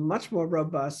into a much more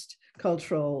robust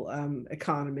cultural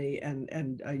economy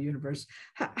and universe.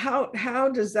 How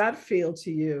does that feel to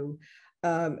you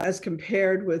as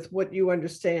compared with what you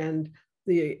understand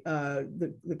the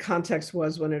context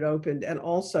was when it opened, and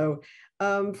also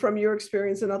from your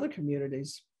experience in other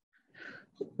communities?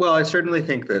 Well, I certainly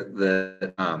think that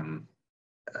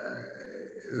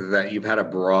that you've had a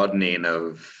broadening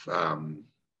of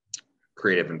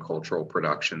creative and cultural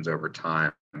productions over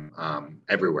time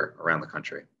everywhere around the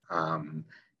country.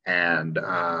 And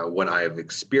what I've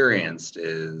experienced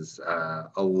is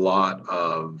a lot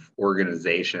of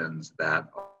organizations that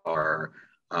are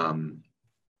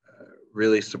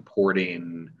really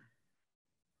supporting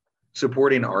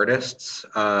artists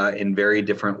in very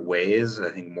different ways. I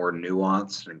think more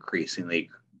nuanced, increasingly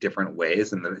different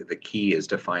ways. And the key is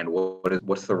to find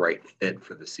what's the right fit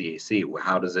for the CAC.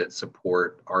 How does it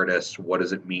support artists? What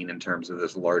does it mean in terms of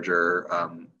this larger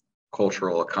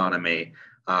cultural economy?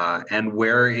 And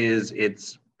where is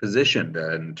its positioned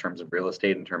in terms of real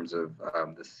estate, in terms of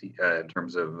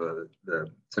the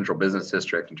central business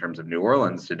district, in terms of New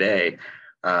Orleans today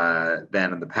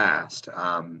than in the past?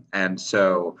 And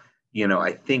so,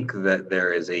 I think that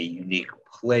there is a unique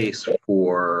place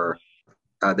for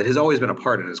that has always been a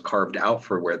part and is carved out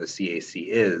for where the CAC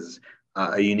is,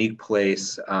 a unique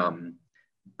place,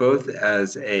 both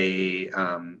as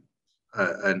an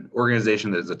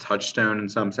organization that is a touchstone in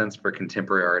some sense for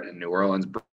contemporary art in New Orleans,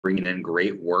 bringing in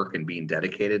great work and being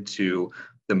dedicated to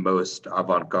the most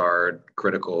avant-garde,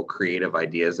 critical, creative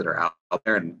ideas that are out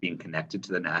there and being connected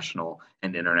to the national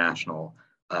and international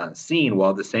scene,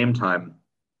 while at the same time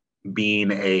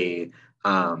being a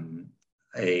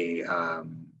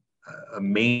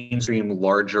mainstream,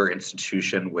 larger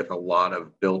institution with a lot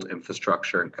of built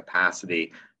infrastructure and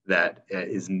capacity that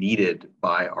is needed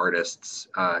by artists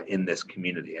in this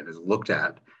community and is looked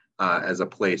at as a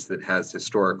place that has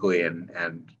historically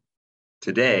and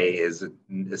today is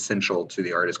essential to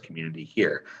the artist community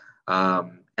here.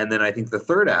 And then I think the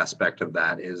third aspect of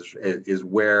that is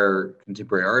where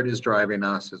contemporary art is driving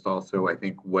us, is also, I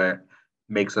think, what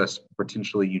makes us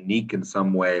potentially unique in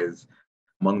some ways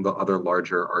among the other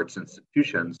larger arts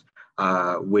institutions,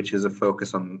 which is a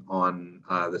focus on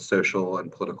the social and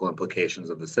political implications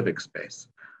of the civic space.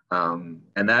 And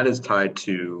that is tied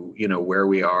to, where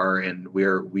we are, and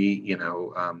we're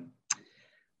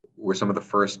some of the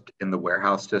first in the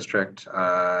warehouse district,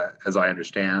 as I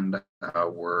understand.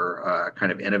 We're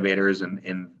kind of innovators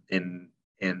in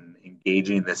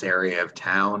engaging this area of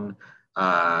town.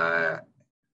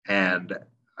 And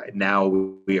now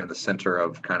we are in the center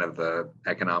of kind of the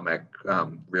economic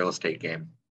real estate game.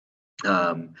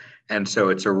 And so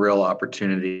it's a real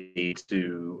opportunity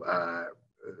to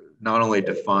not only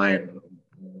define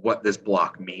what this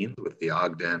block means with the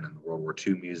Ogden and the World War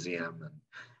II Museum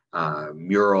and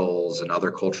murals and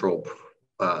other cultural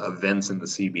events in the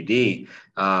CBD,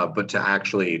 but to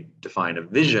actually define a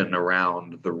vision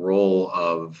around the role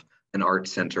of an art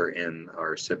center in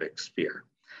our civic sphere.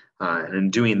 And in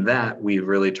doing that, we've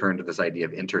really turned to this idea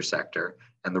of intersector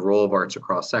and the role of arts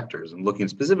across sectors, and looking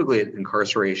specifically at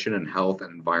incarceration and health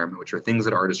and environment, which are things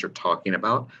that artists are talking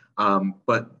about,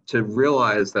 but to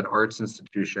realize that arts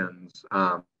institutions,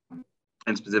 and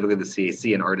specifically the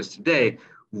CAC and artists today,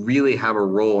 really have a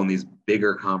role in these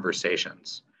bigger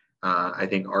conversations. I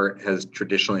think art has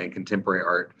traditionally, and contemporary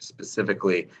art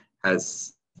specifically,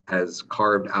 has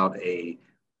carved out a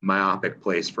myopic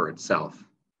place for itself.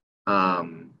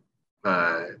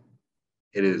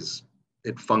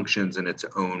 It functions in its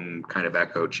own kind of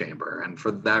echo chamber, and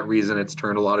for that reason, it's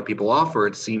turned a lot of people off, or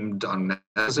it seemed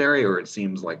unnecessary, or it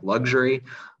seems like luxury.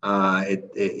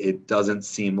 It doesn't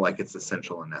seem like it's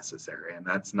essential and necessary, and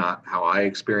that's not how I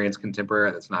experience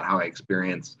contemporary. That's not how I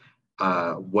experience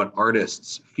what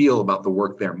artists feel about the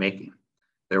work they're making.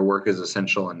 Their work is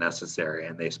essential and necessary,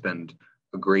 and they spend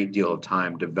a great deal of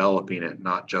time developing it,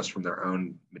 not just from their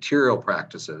own material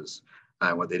practices,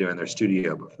 what they do in their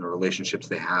studio, but from the relationships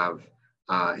they have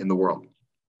in the world.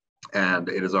 And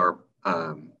it is our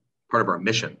part of our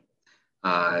mission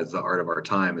as the art of our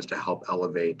time is to help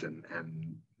elevate and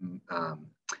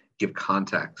give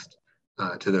context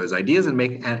to those ideas and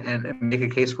make a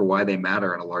case for why they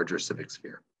matter in a larger civic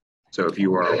sphere. So if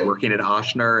you are working at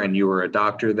Ochsner and you are a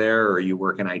doctor there, or you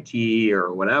work in IT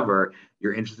or whatever,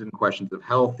 you're interested in questions of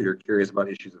health, you're curious about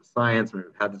issues of science, and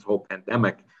we've had this whole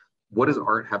pandemic. What does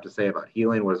art have to say about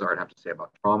healing? What does art have to say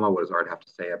about trauma? What does art have to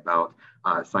say about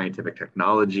scientific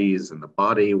technologies and the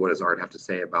body? What does art have to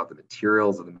say about the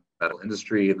materials of the medical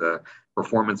industry, the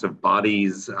performance of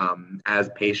bodies as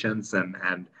patients,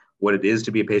 and what it is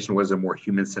to be a patient? What does a more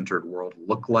human-centered world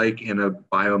look like in a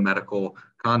biomedical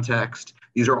context?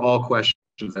 These are all questions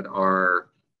that are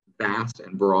vast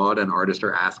and broad, and artists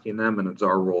are asking them, and it's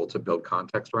our role to build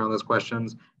context around those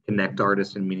questions, connect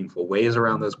artists in meaningful ways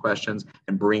around those questions,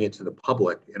 and bring it to the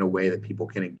public in a way that people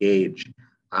can engage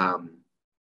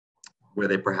where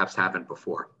they perhaps haven't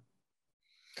before.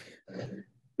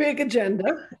 Big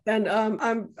agenda, and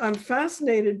I'm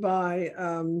fascinated by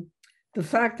the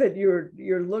fact that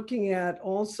you're looking at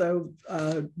also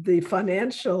the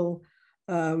financial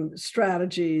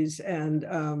strategies and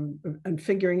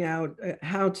figuring out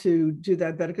how to do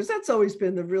that better, because that's always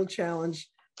been the real challenge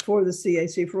for the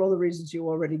CAC, for all the reasons you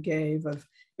already gave.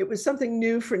 It was something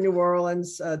new for New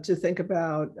Orleans to think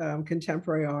about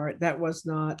contemporary art. That was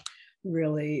not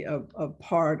really a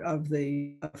part of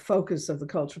the focus of the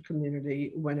cultural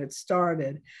community when it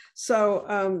started. So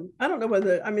I don't know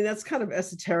whether, I mean, that's kind of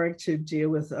esoteric to deal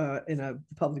with in a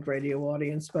public radio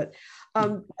audience, but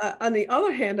on the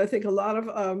other hand, I think a lot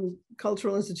of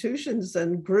cultural institutions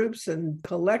and groups and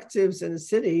collectives in a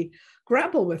city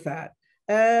grapple with that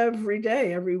every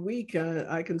day, every week.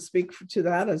 I can speak to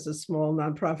that as a small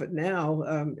nonprofit now.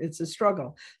 It's a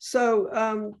struggle.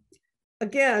 So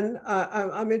again,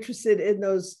 I'm interested in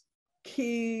those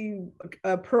key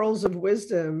pearls of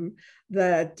wisdom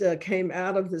that came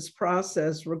out of this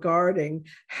process regarding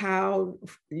how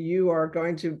you are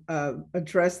going to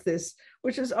address this,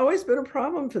 which has always been a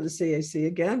problem for the CAC,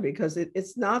 again, because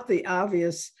it's not the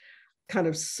obvious kind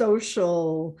of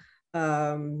social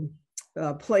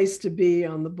place to be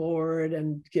on the board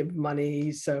and give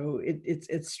money. So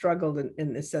it's struggled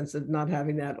in the sense of not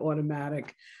having that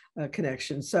automatic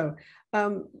connection. So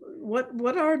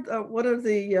what are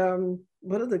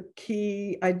the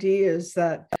key ideas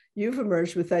that you've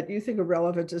emerged with that you think are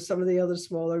relevant to some of the other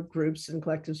smaller groups and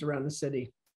collectives around the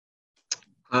city?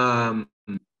 There's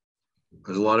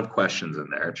a lot of questions in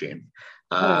there, Jean.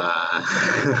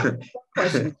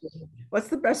 What's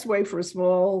the best way for a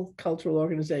small cultural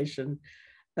organization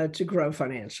to grow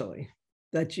financially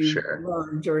that you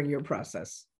learned during your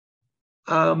process?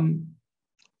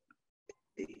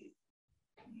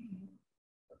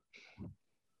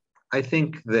 I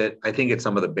think it's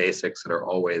some of the basics that are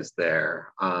always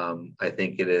there. I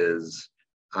think it is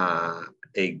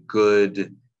a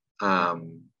good,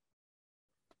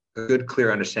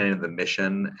 clear understanding of the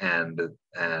mission and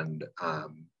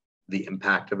the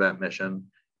impact of that mission.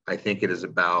 I think it is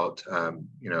about,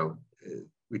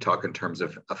 we talk in terms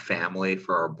of a family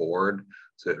for our board.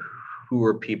 So who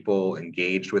are people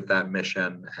engaged with that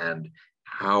mission, and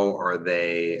how are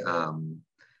they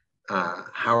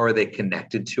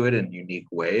connected to it in unique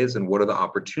ways, and what are the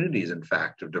opportunities, in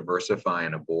fact, of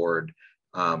diversifying a board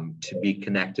to be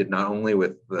connected not only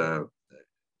with the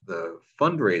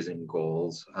fundraising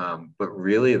goals, but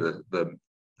really the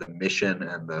mission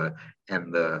and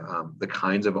the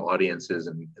kinds of audiences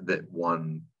that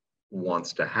one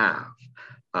wants to have,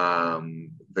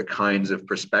 the kinds of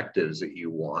perspectives that you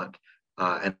want,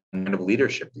 and the kind of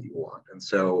leadership that you want. And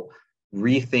so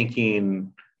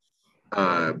rethinking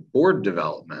board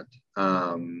development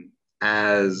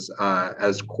as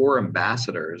core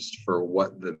ambassadors for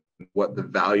what the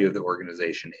value of the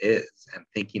organization is, and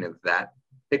thinking of that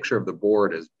picture of the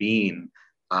board as being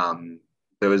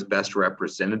those best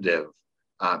representative,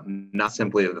 not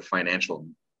simply of the financial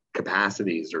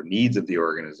capacities or needs of the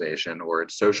organization or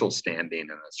its social standing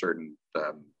in a certain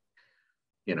a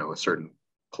certain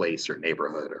place or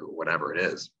neighborhood or whatever it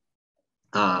is,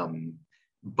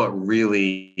 but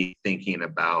really thinking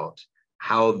about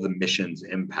how the mission's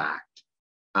impact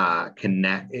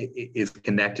is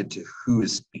connected to who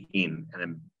is speaking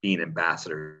and being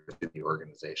ambassadors to the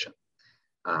organization.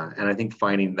 And I think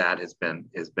finding that has been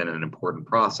an important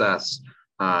process.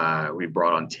 We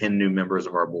brought on 10 new members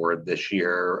of our board this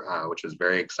year, which I was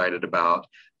very excited about.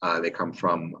 They come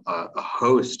from a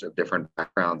host of different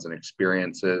backgrounds and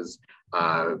experiences.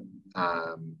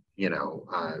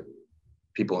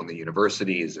 People in the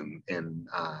universities and in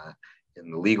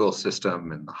the legal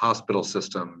system and the hospital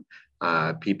system,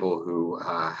 people who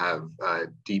have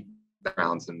deep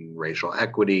backgrounds in racial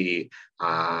equity,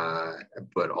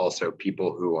 but also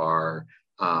people who are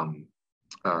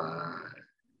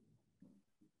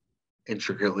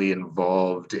intricately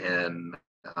involved in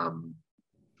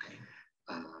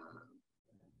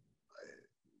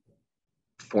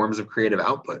forms of creative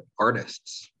output,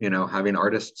 artists, having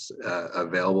artists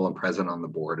available and present on the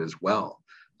board as well.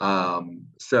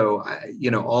 So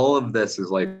all of this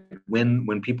is like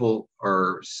when people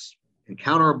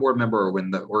encounter a board member, or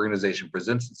when the organization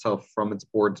presents itself from its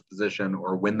board's position,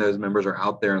 or when those members are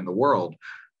out there in the world,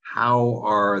 how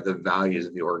are the values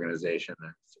of the organization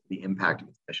and the impact of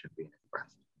its mission being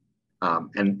expressed?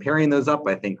 And pairing those up,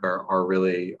 I think, are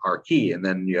really key. And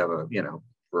then you have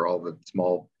for all the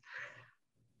small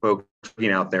folks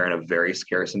being out there in a very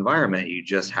scarce environment, you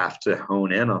just have to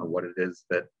hone in on what it is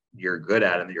that you're good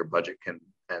at and that your budget can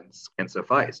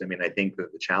suffice. I mean, I think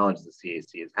that the challenge the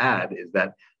CAC has had is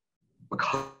that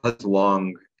because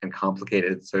long and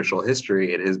complicated social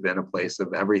history, it has been a place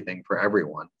of everything for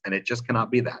everyone, and it just cannot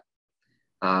be that.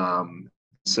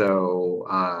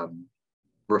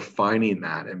 Refining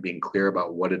that and being clear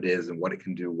about what it is and what it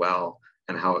can do well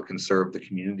and how it can serve the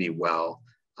community well,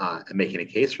 and making a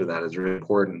case for that is really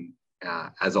important,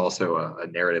 as also a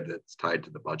narrative that's tied to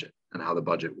the budget and how the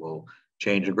budget will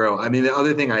change and grow. I mean, the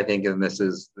other thing I think, and this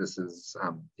is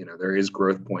there is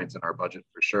growth points in our budget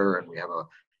for sure, and we have a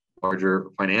larger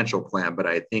financial plan, but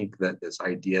I think that this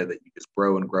idea that you just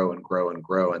grow and grow and grow and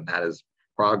grow, and that is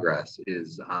progress,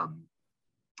 is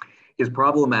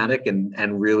problematic,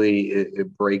 and really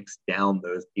it breaks down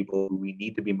those people who we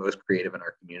need to be most creative in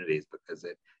our communities, because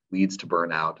it leads to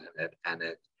burnout,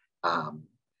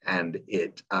 and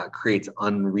it creates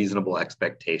unreasonable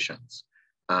expectations.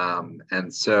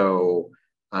 And so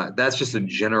that's just a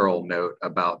general note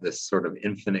about this sort of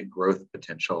infinite growth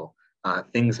potential.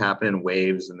 Things happen in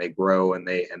waves, and they grow, and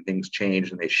things change,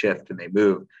 and they shift, and they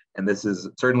move. And this is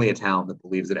certainly a town that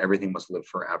believes that everything must live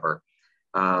forever.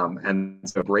 And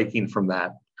so breaking from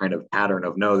that kind of pattern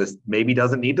of, no, this maybe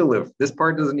doesn't need to live, this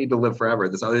part doesn't need to live forever,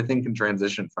 this other thing can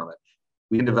transition from it.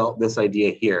 We can develop this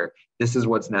idea here. This is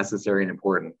what's necessary and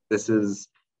important. This is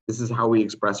how we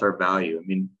express our value. I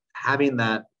mean, having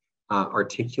that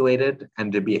articulated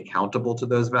and to be accountable to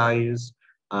those values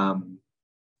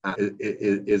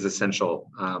is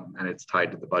essential, and it's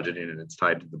tied to the budgeting, and it's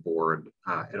tied to the board.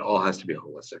 It all has to be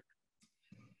holistic.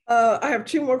 I have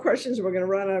two more questions. We're going to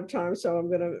run out of time, so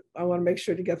I want to make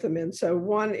sure to get them in. So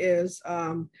one is,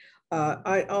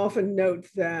 I often note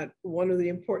that one of the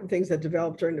important things that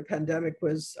developed during the pandemic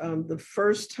was the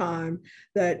first time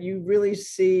that you really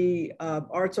see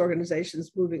arts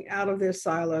organizations moving out of their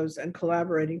silos and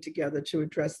collaborating together to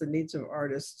address the needs of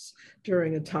artists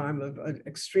during a time of an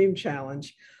extreme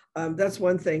challenge. That's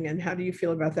one thing. And how do you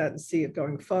feel about that and see it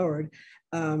going forward?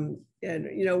 And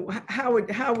how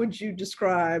would you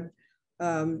describe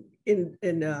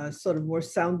in sort of more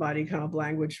soundbitey kind of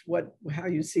language how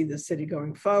you see the city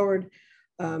going forward?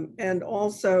 And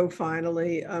also,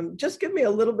 finally, just give me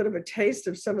a little bit of a taste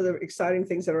of some of the exciting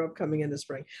things that are upcoming in the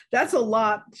spring. That's a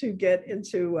lot to get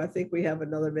into. I think we have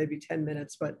another maybe 10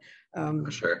 minutes, but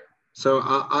sure. So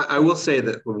I will say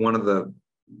that one of the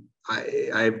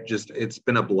it's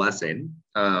been a blessing,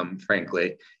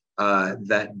 frankly.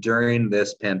 That during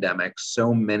this pandemic,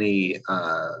 so many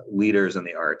leaders in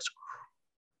the arts,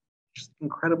 just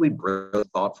incredibly brilliant,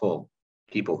 thoughtful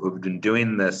people who've been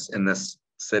doing this in this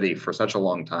city for such a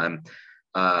long time,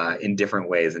 in different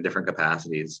ways, in different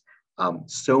capacities.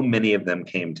 So many of them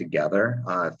came together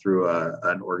through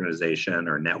an organization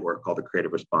or network called the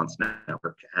Creative Response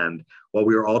Network. And while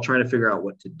we were all trying to figure out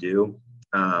what to do,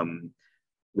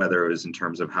 whether it was in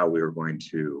terms of how we were going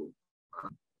to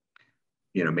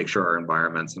make sure our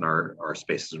environments and our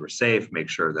spaces were safe, make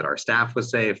sure that our staff was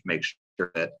safe, make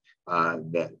sure that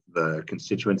that the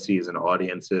constituencies and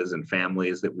audiences and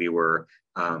families that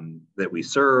we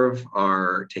serve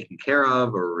are taken care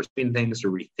of, or receiving things, to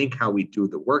rethink how we do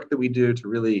the work that we do, to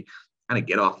really kind of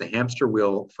get off the hamster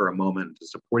wheel for a moment to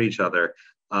support each other,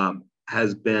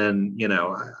 has been,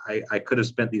 I could have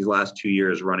spent these last 2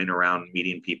 years running around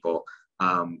meeting people,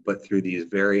 but through these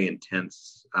very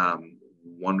intense,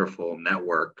 wonderful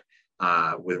network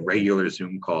with regular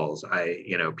Zoom calls,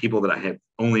 people that I have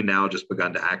only now just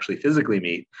begun to actually physically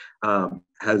meet,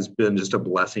 has been just a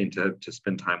blessing to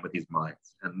spend time with these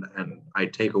minds. And I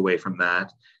take away from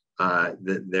that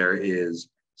that there is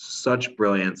such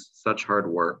brilliance, such hard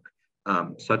work,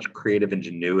 such creative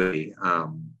ingenuity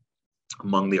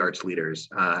among the arts leaders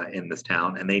in this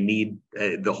town, and they need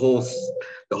the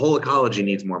whole ecology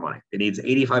needs more money. It needs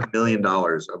 $85 million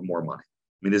of more money.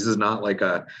 I mean, this is not like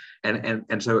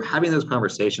and so having those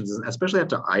conversations, especially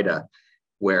after Ida,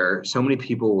 where so many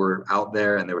people were out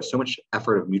there and there was so much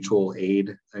effort of mutual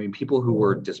aid. I mean, people who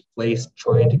were displaced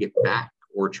trying to get back,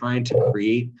 or trying to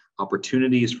create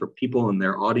opportunities for people in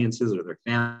their audiences or their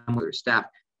family or their staff.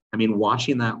 I mean,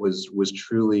 watching that was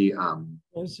truly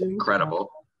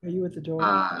incredible. Are you at the door?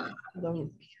 Hold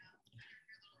on.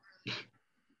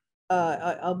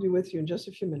 I'll be with you in just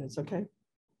a few minutes, okay?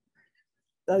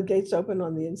 The gate's open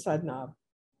on the inside knob.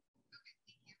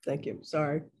 Thank you.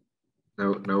 Sorry.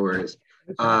 No worries.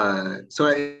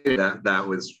 So that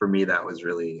was, for me, that was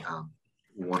really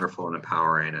wonderful and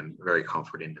empowering and very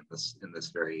comforting in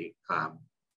this very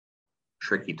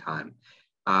tricky time.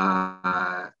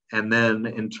 And then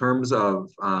in terms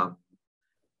of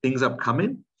things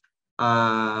upcoming,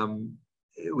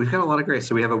 we've got a lot of great.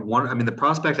 So we have the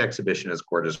Prospect exhibition is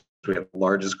gorgeous. We have the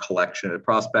largest collection. The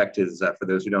Prospect is, for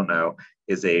those who don't know,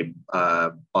 is a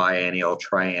biennial,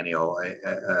 triennial.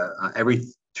 Every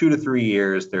 2 to 3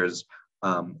 years, there's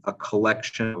a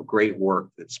collection of great work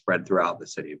that's spread throughout the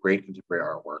city, great contemporary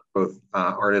artwork, both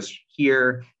artists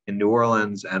here in New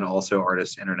Orleans and also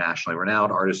artists internationally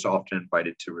renowned, artists often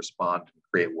invited to respond and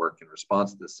create work in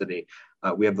response to the city.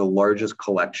 We have the largest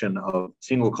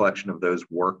single collection of those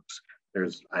works.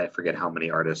 There's, I forget how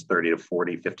many artists, 30 to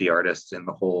 40, 50 artists in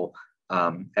the whole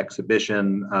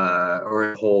exhibition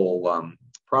or whole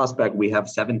Prospect. We have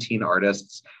 17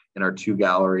 artists in our 2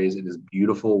 galleries. It is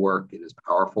beautiful work. It is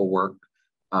powerful work.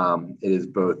 It is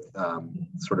both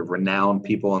sort of renowned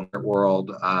people in the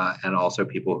world and also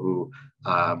people who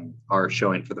are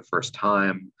showing for the first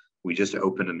time. We just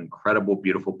opened an incredible,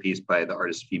 beautiful piece by the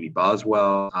artist Phoebe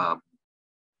Boswell,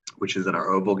 which is in our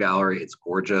Oval Gallery. It's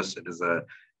gorgeous. It is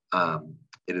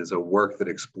a work that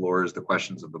explores the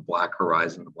questions of the Black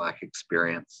horizon, the Black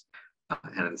experience,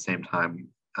 and at the same time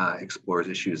explores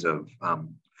issues of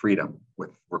freedom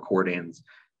with recordings.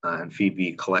 And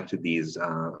Phoebe collected these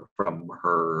from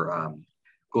her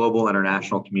global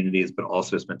international communities, but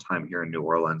also spent time here in New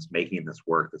Orleans making this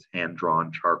work, this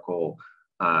hand-drawn charcoal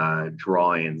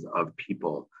drawings of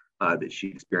people that she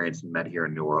experienced and met here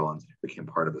in New Orleans, became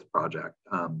part of this project.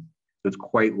 So it's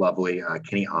quite lovely.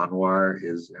 Kenny Anwar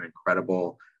is an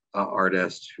incredible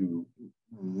artist who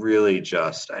really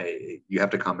just, you have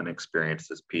to come and experience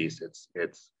this piece.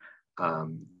 It's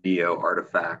video,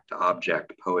 artifact,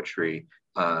 object, poetry,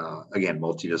 again,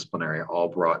 multidisciplinary, all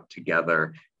brought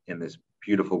together in this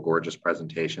beautiful, gorgeous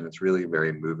presentation. It's really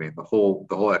very moving. The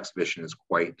whole exhibition is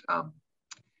quite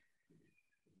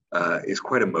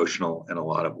emotional in a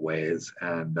lot of ways,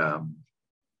 and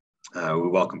we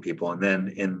welcome people. And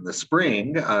then in the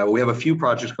spring, we have a few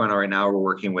projects going on right now. We're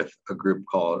working with a group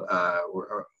called,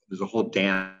 there's a whole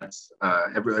dance,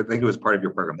 I think it was part of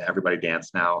your program, the Everybody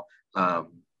Dance Now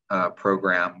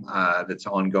program that's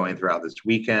ongoing throughout this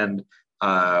weekend.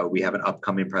 We have an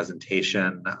upcoming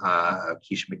presentation of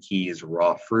Keisha McKee's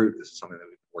Raw Fruit. This is something that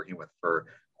we've been working with for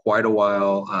quite a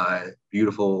while.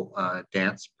 Beautiful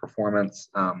dance performance.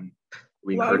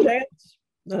 We encourage dance.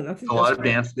 No, a lot of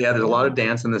dance. Yeah, there's a lot of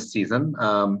dance in this season.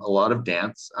 A lot of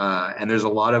dance, and there's a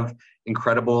lot of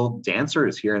incredible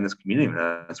dancers here in this community.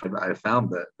 That's what I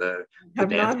found. The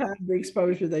have not had the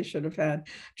exposure they should have had.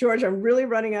 George, I'm really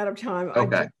running out of time.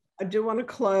 Okay. I do want to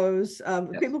close. Yes.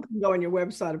 People can go on your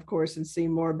website, of course, and see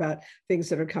more about things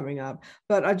that are coming up.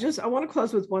 But I want to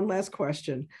close with one last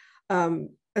question.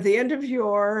 At the end of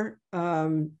your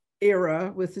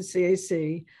era with the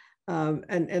CAC,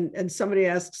 and somebody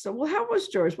asks, so, well, how was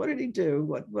George? What did he do?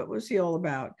 What was he all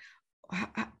about?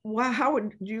 How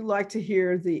would you like to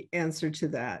hear the answer to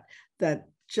that? That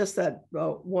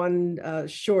one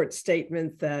short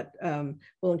statement that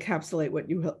will encapsulate what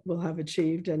you will have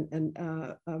achieved and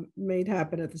made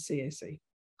happen at the CAC.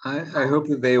 I hope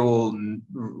that they will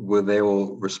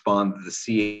respond that the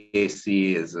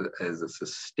CAC is a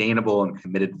sustainable and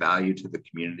committed value to the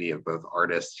community of both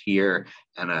artists here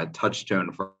and a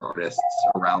touchstone for artists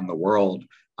around the world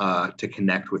to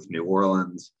connect with New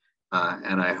Orleans.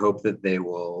 And I hope that they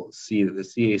will see that the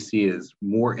CAC is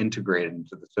more integrated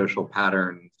into the social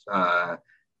patterns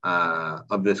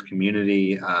of this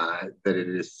community, that it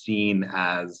is seen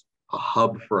as a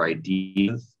hub for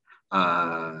ideas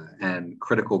and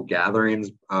critical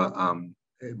gatherings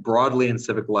broadly in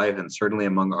civic life and certainly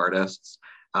among artists.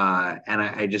 And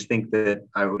I just think that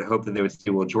I would hope that they would see,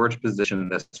 well, George positioned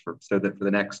this so that for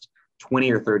the next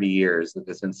 20 or 30 years that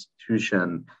this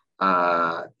institution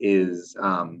is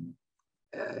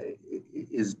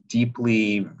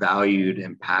deeply valued,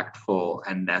 impactful,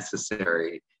 and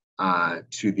necessary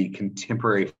to the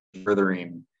contemporary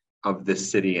furthering of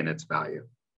this city and its value.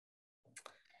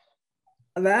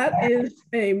 That is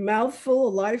a mouthful, a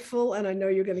lifeful, and I know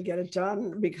you're going to get it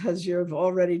done because you've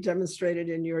already demonstrated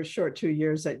in your short 2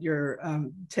 years that you're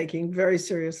taking very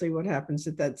seriously what happens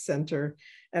at that center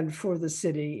and for the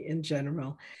city in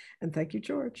general. And thank you,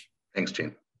 George. Thanks,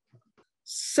 Jean.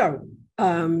 So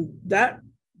that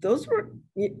those were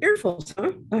earfuls,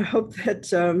 huh? I hope that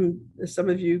some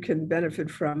of you can benefit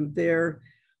from their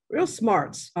real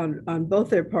smarts on both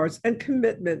their parts and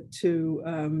commitment to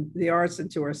the arts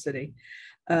and to our city.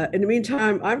 In the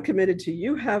meantime, I'm committed to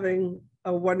you having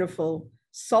a wonderful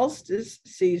solstice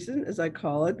season, as I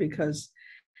call it, because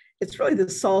it's really the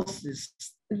solstice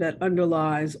that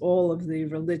underlies all of the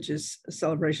religious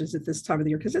celebrations at this time of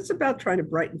the year, because it's about trying to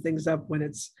brighten things up when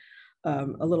it's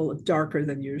a little darker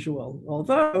than usual.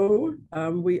 Although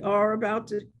we are about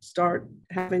to start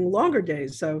having longer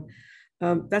days. So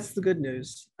that's the good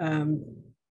news.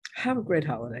 Have a great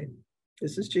holiday.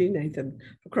 This is Jean Nathan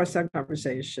for Crosstown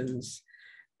Conversations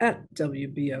at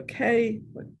WBOK,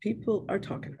 what people are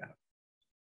talking about.